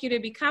 It'll take you to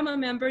become a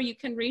member. You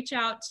can reach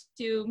out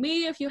to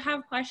me if you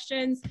have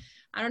questions.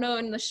 I don't know,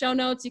 in the show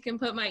notes, you can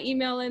put my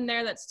email in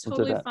there. That's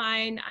totally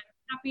fine. I'm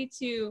happy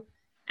to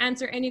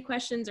answer any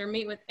questions or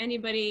meet with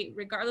anybody,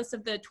 regardless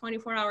of the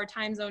 24-hour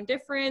time zone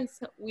difference.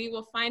 We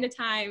will find a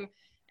time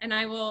and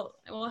I will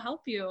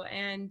help you.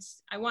 And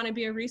I want to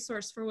be a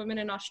resource for women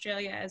in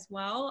Australia as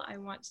well. I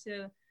want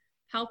to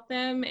help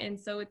them. And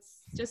so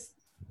it's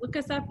just look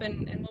us up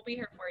and we'll be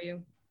here for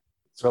you.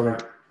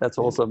 Brilliant. That's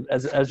awesome.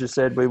 As you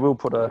said, we will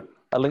put a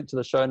link to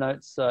the show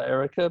notes,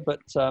 Erica,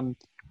 but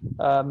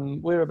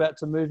we're about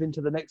to move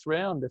into the next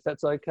round, if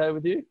that's okay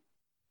with you.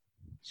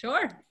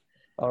 Sure.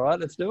 All right,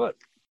 let's do it.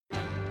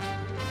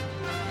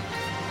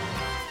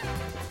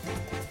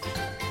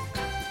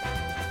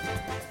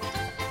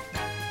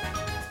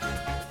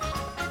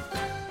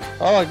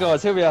 All right,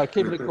 guys, here we are,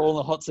 keeping it cool in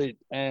the hot seat.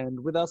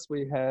 And with us,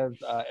 we have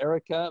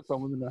Erica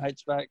from Women in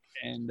HVAC,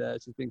 and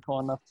she's been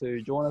kind enough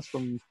to join us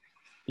from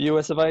the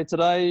US of A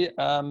today.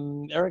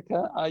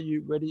 Erica, are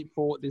you ready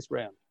for this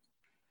round?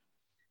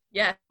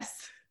 Yes.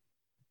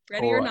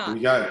 Ready or not? Here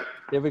we go.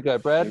 Here we go.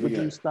 Brad, would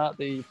you start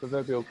the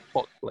proverbial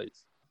clock,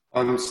 please?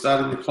 I'm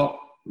starting the clock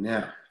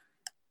now.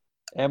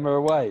 And we're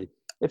away.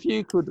 If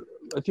you were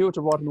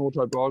to write an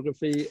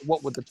autobiography,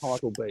 what would the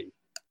title be?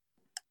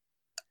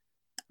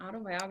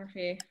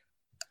 Autobiography.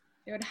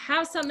 It would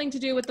have something to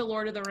do with the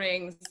Lord of the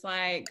Rings,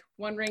 like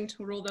one ring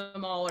to rule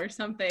them all or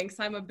something.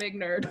 So I'm a big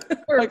nerd.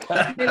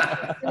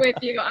 With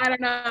you, I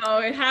don't know.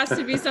 It has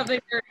to be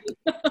something nerdy.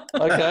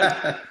 Okay.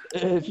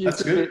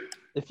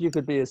 If you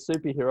could be a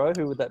superhero,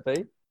 who would that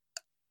be?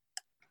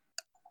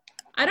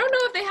 I don't know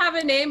if they have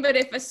a name, but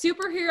if a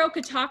superhero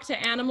could talk to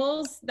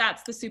animals,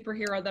 that's the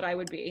superhero that I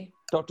would be.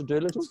 Dr.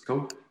 Dolittle? That's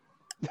cool.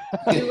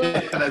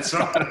 Yeah, that's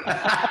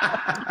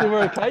right. You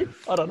were okay?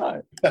 I don't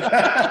know.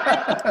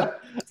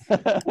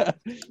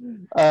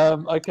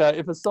 Okay,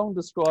 if a song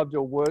described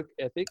your work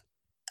ethic,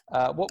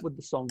 what would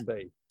the song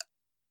be?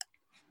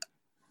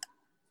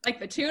 Like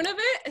the tune of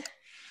it?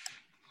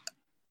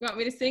 You want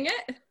me to sing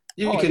it?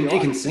 You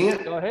can sing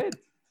it. Go ahead.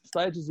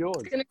 Stage is yours.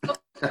 It's gonna go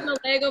from the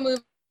Lego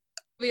movie.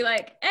 Be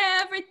like,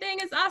 everything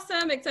is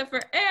awesome except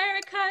for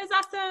Erica is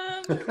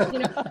awesome. You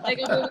know,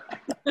 Lego movie.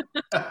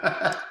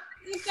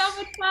 It's so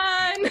much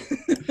fun.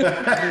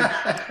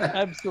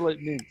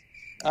 Absolute mint.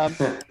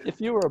 If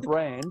you were a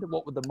brand,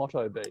 what would the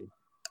motto be?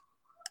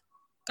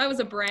 I was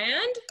a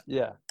brand?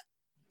 Yeah.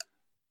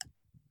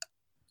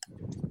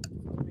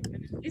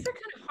 These are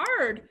kind of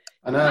hard.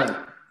 I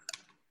know.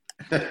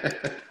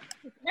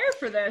 Prepare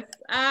for this.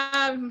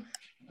 I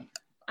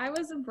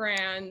was a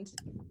brand.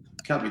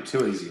 Can't be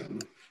too easy on you.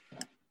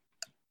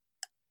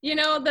 You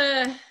know,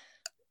 oh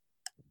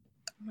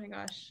my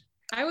gosh.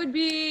 I would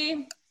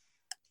be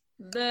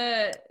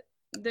the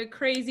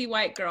crazy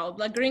white girl,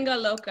 La Gringa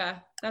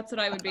Loca. That's what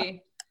I would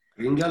be.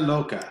 Gringa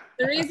Loca.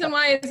 The reason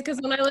why is because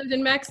when I lived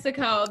in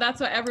Mexico, that's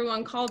what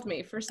everyone called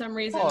me for some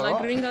reason. Oh, La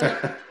right. Gringa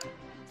Loca.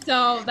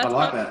 So that's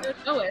like what I that.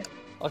 would go with.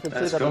 I can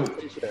That's see that on cool.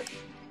 a t-shirt.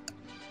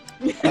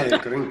 Yeah,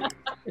 Gringa.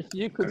 If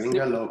you could sit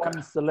Gringa with Loca.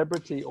 one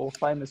celebrity or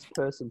famous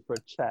person for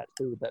a chat,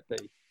 who would that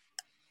be?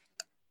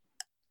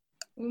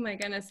 Oh my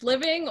goodness.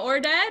 Living or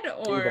dead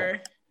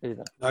or?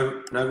 Either.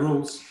 No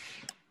rules.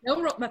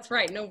 No, that's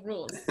right. No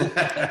rules.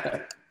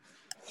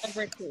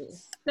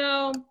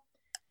 So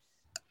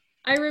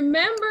I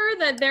remember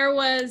that there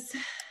was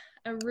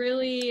a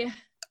really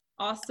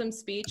awesome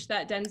speech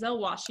that Denzel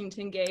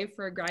Washington gave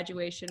for a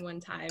graduation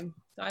one time.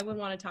 So I would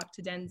want to talk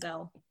to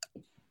Denzel.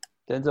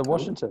 Denzel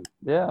Washington.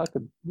 Yeah, I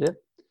could. Yep,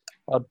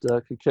 I'd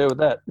concur with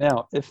that.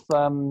 Now, if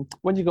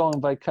when you go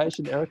on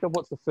vacation, Erica,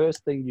 what's the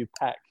first thing you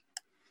pack?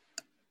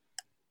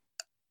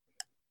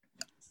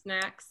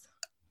 Snacks.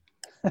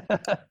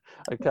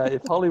 Okay,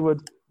 if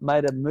Hollywood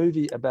made a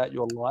movie about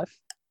your life,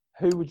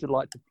 who would you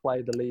like to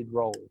play the lead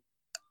role?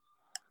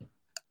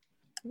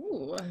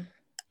 Ooh.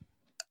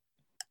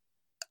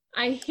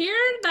 I hear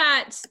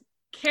that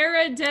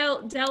Cara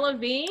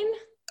Delevingne,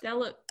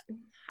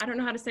 I don't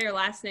know how to say her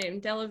last name,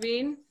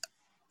 Delevingne.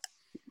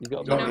 You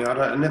got Got me.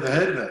 I never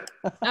heard of it.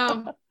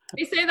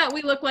 They say that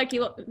we look like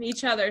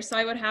each other, so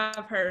I would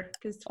have her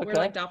because we're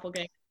like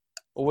doppelgangers.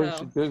 Or we So.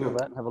 should Google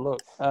that and have a look.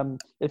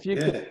 If you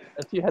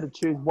had to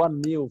choose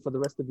one meal for the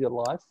rest of your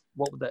life,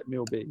 what would that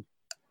meal be?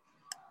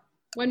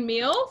 One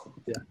meal?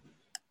 Yeah.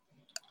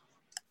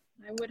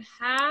 I would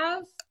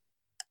have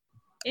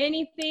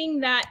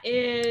anything that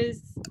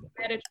is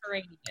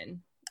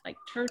Mediterranean, like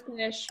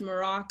Turkish,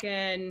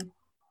 Moroccan.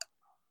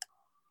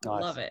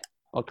 Nice. Love it.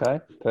 Okay,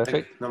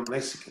 perfect. Not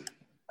Mexican.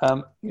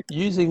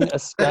 Using a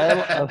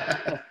scale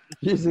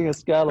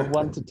of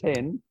 1 to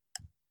 10,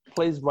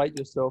 please rate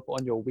yourself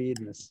on your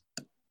weirdness.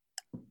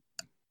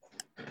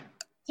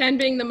 10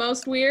 being the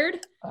most weird?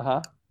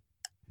 Uh-huh.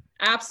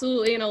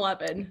 Absolutely an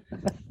 11.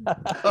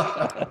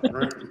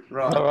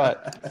 Right. All right.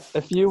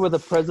 If you were the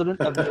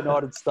president of the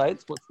United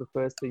States, what's the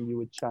first thing you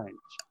would change?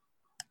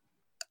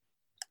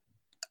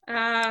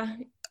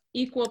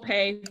 Equal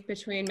pay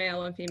between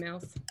male and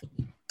females.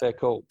 Very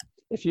cool.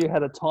 If you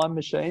had a time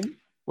machine,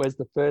 where's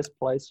the first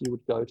place you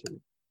would go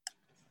to?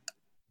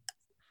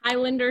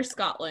 Highlander,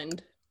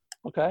 Scotland.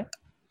 Okay.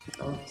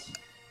 Nice.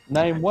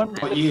 Name one.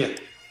 What year?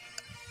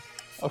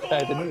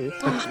 Okay, the new.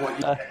 What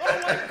year?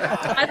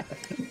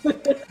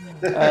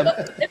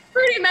 It's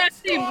pretty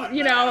messy,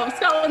 you know.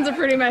 Scotland's a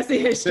pretty messy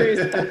history.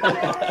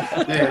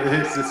 Yeah, it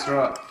is. That's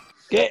right.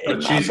 Get But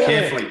in choose my belly.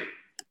 carefully.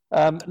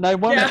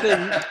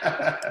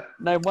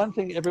 Name one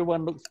thing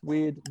everyone looks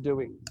weird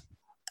doing.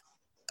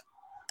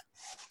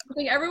 I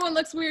think everyone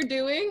looks weird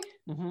doing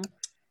Mm-hmm.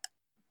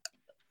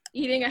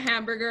 eating a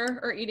hamburger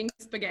or eating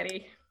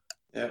spaghetti.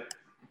 Yep,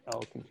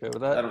 I'll concur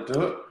with that. that'll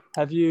do it.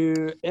 Have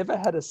you ever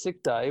had a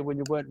sick day when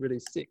you weren't really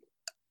sick?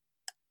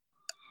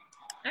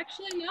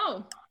 Actually,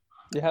 no.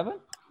 You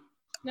haven't?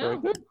 No. Very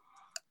good.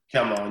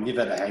 Come on, you've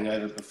had a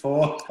hangover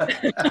before.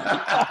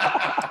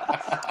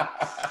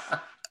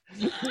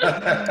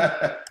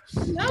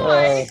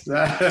 No,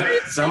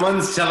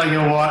 Someone's telling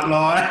a white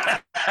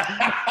lie.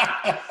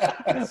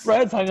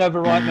 Brad's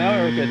hungover right now,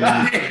 Erica.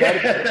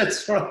 Yeah,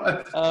 that's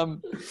right.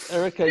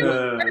 Erica, I'm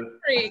a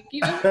work freak.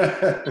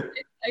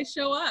 I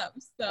show up.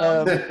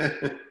 So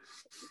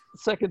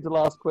second to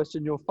last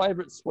question, your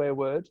favourite swear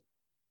word?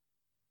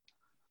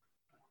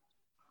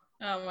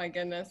 oh my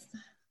goodness.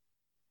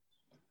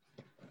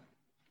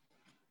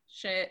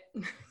 Shit.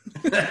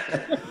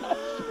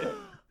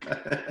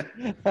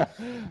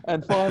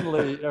 And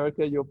finally,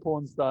 Erica, your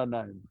porn star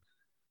name?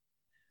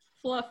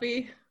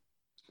 Fluffy.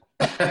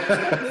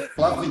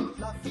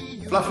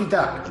 Fluffy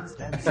duck.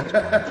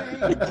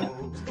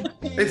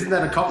 Isn't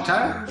that a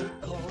cocktail?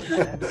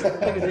 I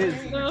think it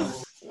is. No.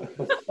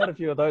 Had a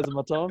few of those in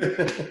my time.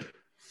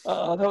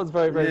 That was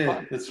very, very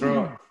fun. That's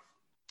right.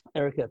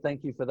 Erica,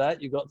 thank you for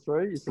that. You got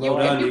through. You Well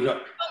survived. done. You got.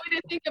 Told me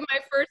to think of my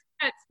first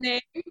pet's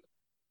name.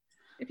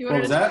 If you What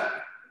wanted was to,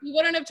 that? you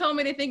wouldn't have told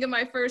me to think of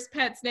my first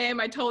pet's name.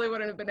 I totally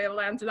wouldn't have been able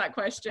to answer that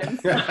question.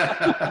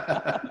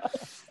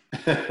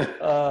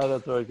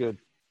 That's very good.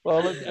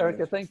 Well, look,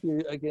 Erica, thank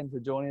you again for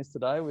joining us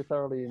today. We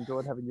thoroughly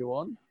enjoyed having you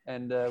on,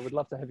 and we'd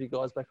love to have you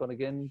guys back on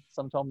again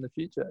sometime in the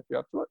future if you're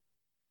up to it.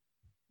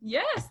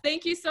 Yes,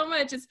 thank you so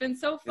much. It's been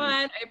so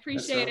fun. I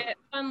appreciate it.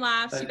 Fun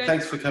laughs. You guys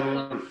Thanks for coming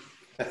on.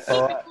 Keep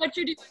what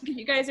you're doing, because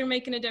you guys are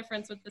making a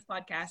difference with this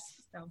podcast.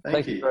 So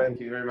Thank you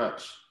very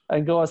much.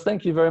 And guys,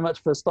 thank you very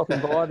much for stopping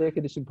by the Air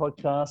Conditioning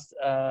Podcast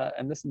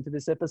and listening to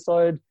this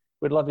episode.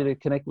 We'd love you to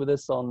connect with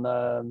us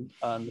on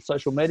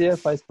social media,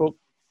 Facebook,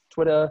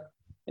 Twitter,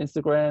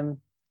 Instagram,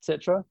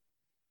 etc.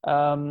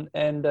 And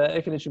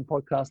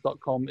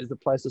airconditioningpodcast.com is the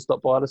place to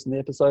stop by, listen to the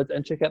episodes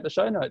and check out the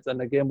show notes.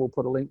 And again, we'll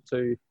put a link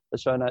to the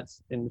show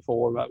notes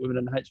for Women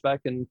in HVAC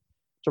and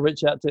to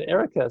reach out to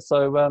Erica.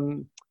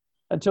 So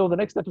until the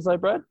next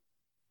episode, Brad.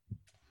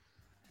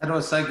 How do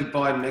I say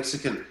goodbye in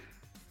Mexican?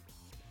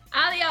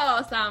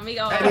 Adios,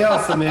 amigos.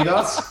 Adios,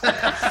 amigos.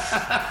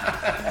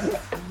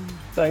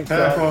 Thanks,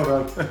 Brad.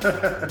 Well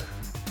done.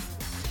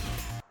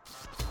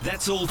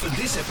 That's all for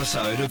this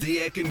episode of the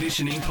Air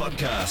Conditioning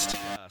Podcast.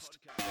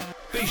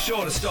 Be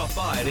sure to stop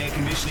by at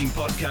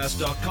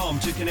airconditioningpodcast.com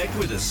to connect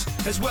with us,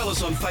 as well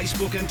as on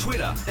Facebook and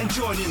Twitter, and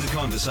join in the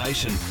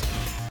conversation.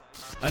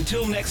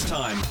 Until next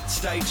time,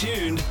 stay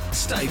tuned,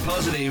 stay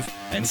positive,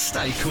 and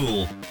stay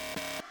cool.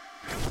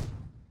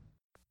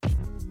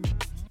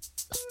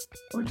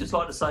 We'd just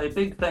like to say a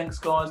big thanks,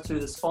 guys, to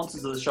the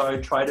sponsors of the show,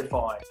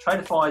 Tradeify.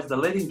 Tradeify is the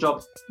leading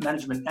job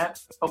management app,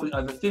 helping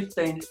over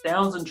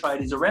 15,000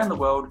 tradies around the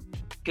world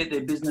get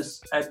their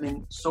business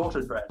admin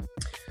sorted, Brad.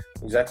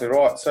 Exactly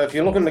right. So if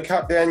you're looking to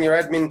cut down your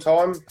admin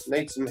time,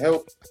 need some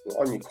help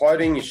on your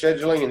quoting, your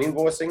scheduling and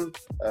invoicing,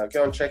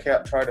 go and check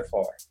out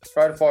Tradeify.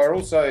 Tradeify are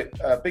also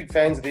big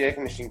fans of the Air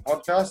Conditioning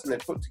Podcast, and they've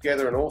put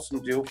together an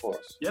awesome deal for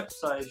us. Yep,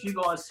 so if you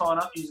guys sign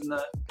up using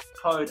the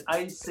code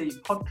AC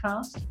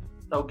Podcast,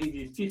 they'll give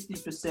you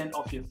 50%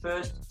 off your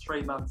first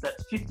 3 months.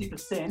 That's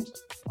 50%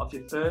 off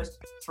your first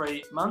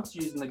 3 months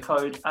using the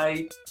code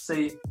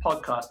AC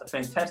Podcast. A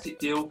fantastic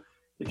deal.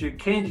 If you're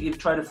keen to give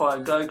Tradeify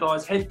a go,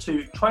 guys, head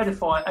to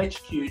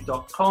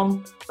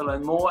tradeifyhq.com to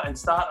learn more and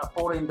start a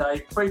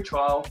 14-day free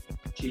trial.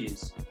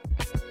 Cheers.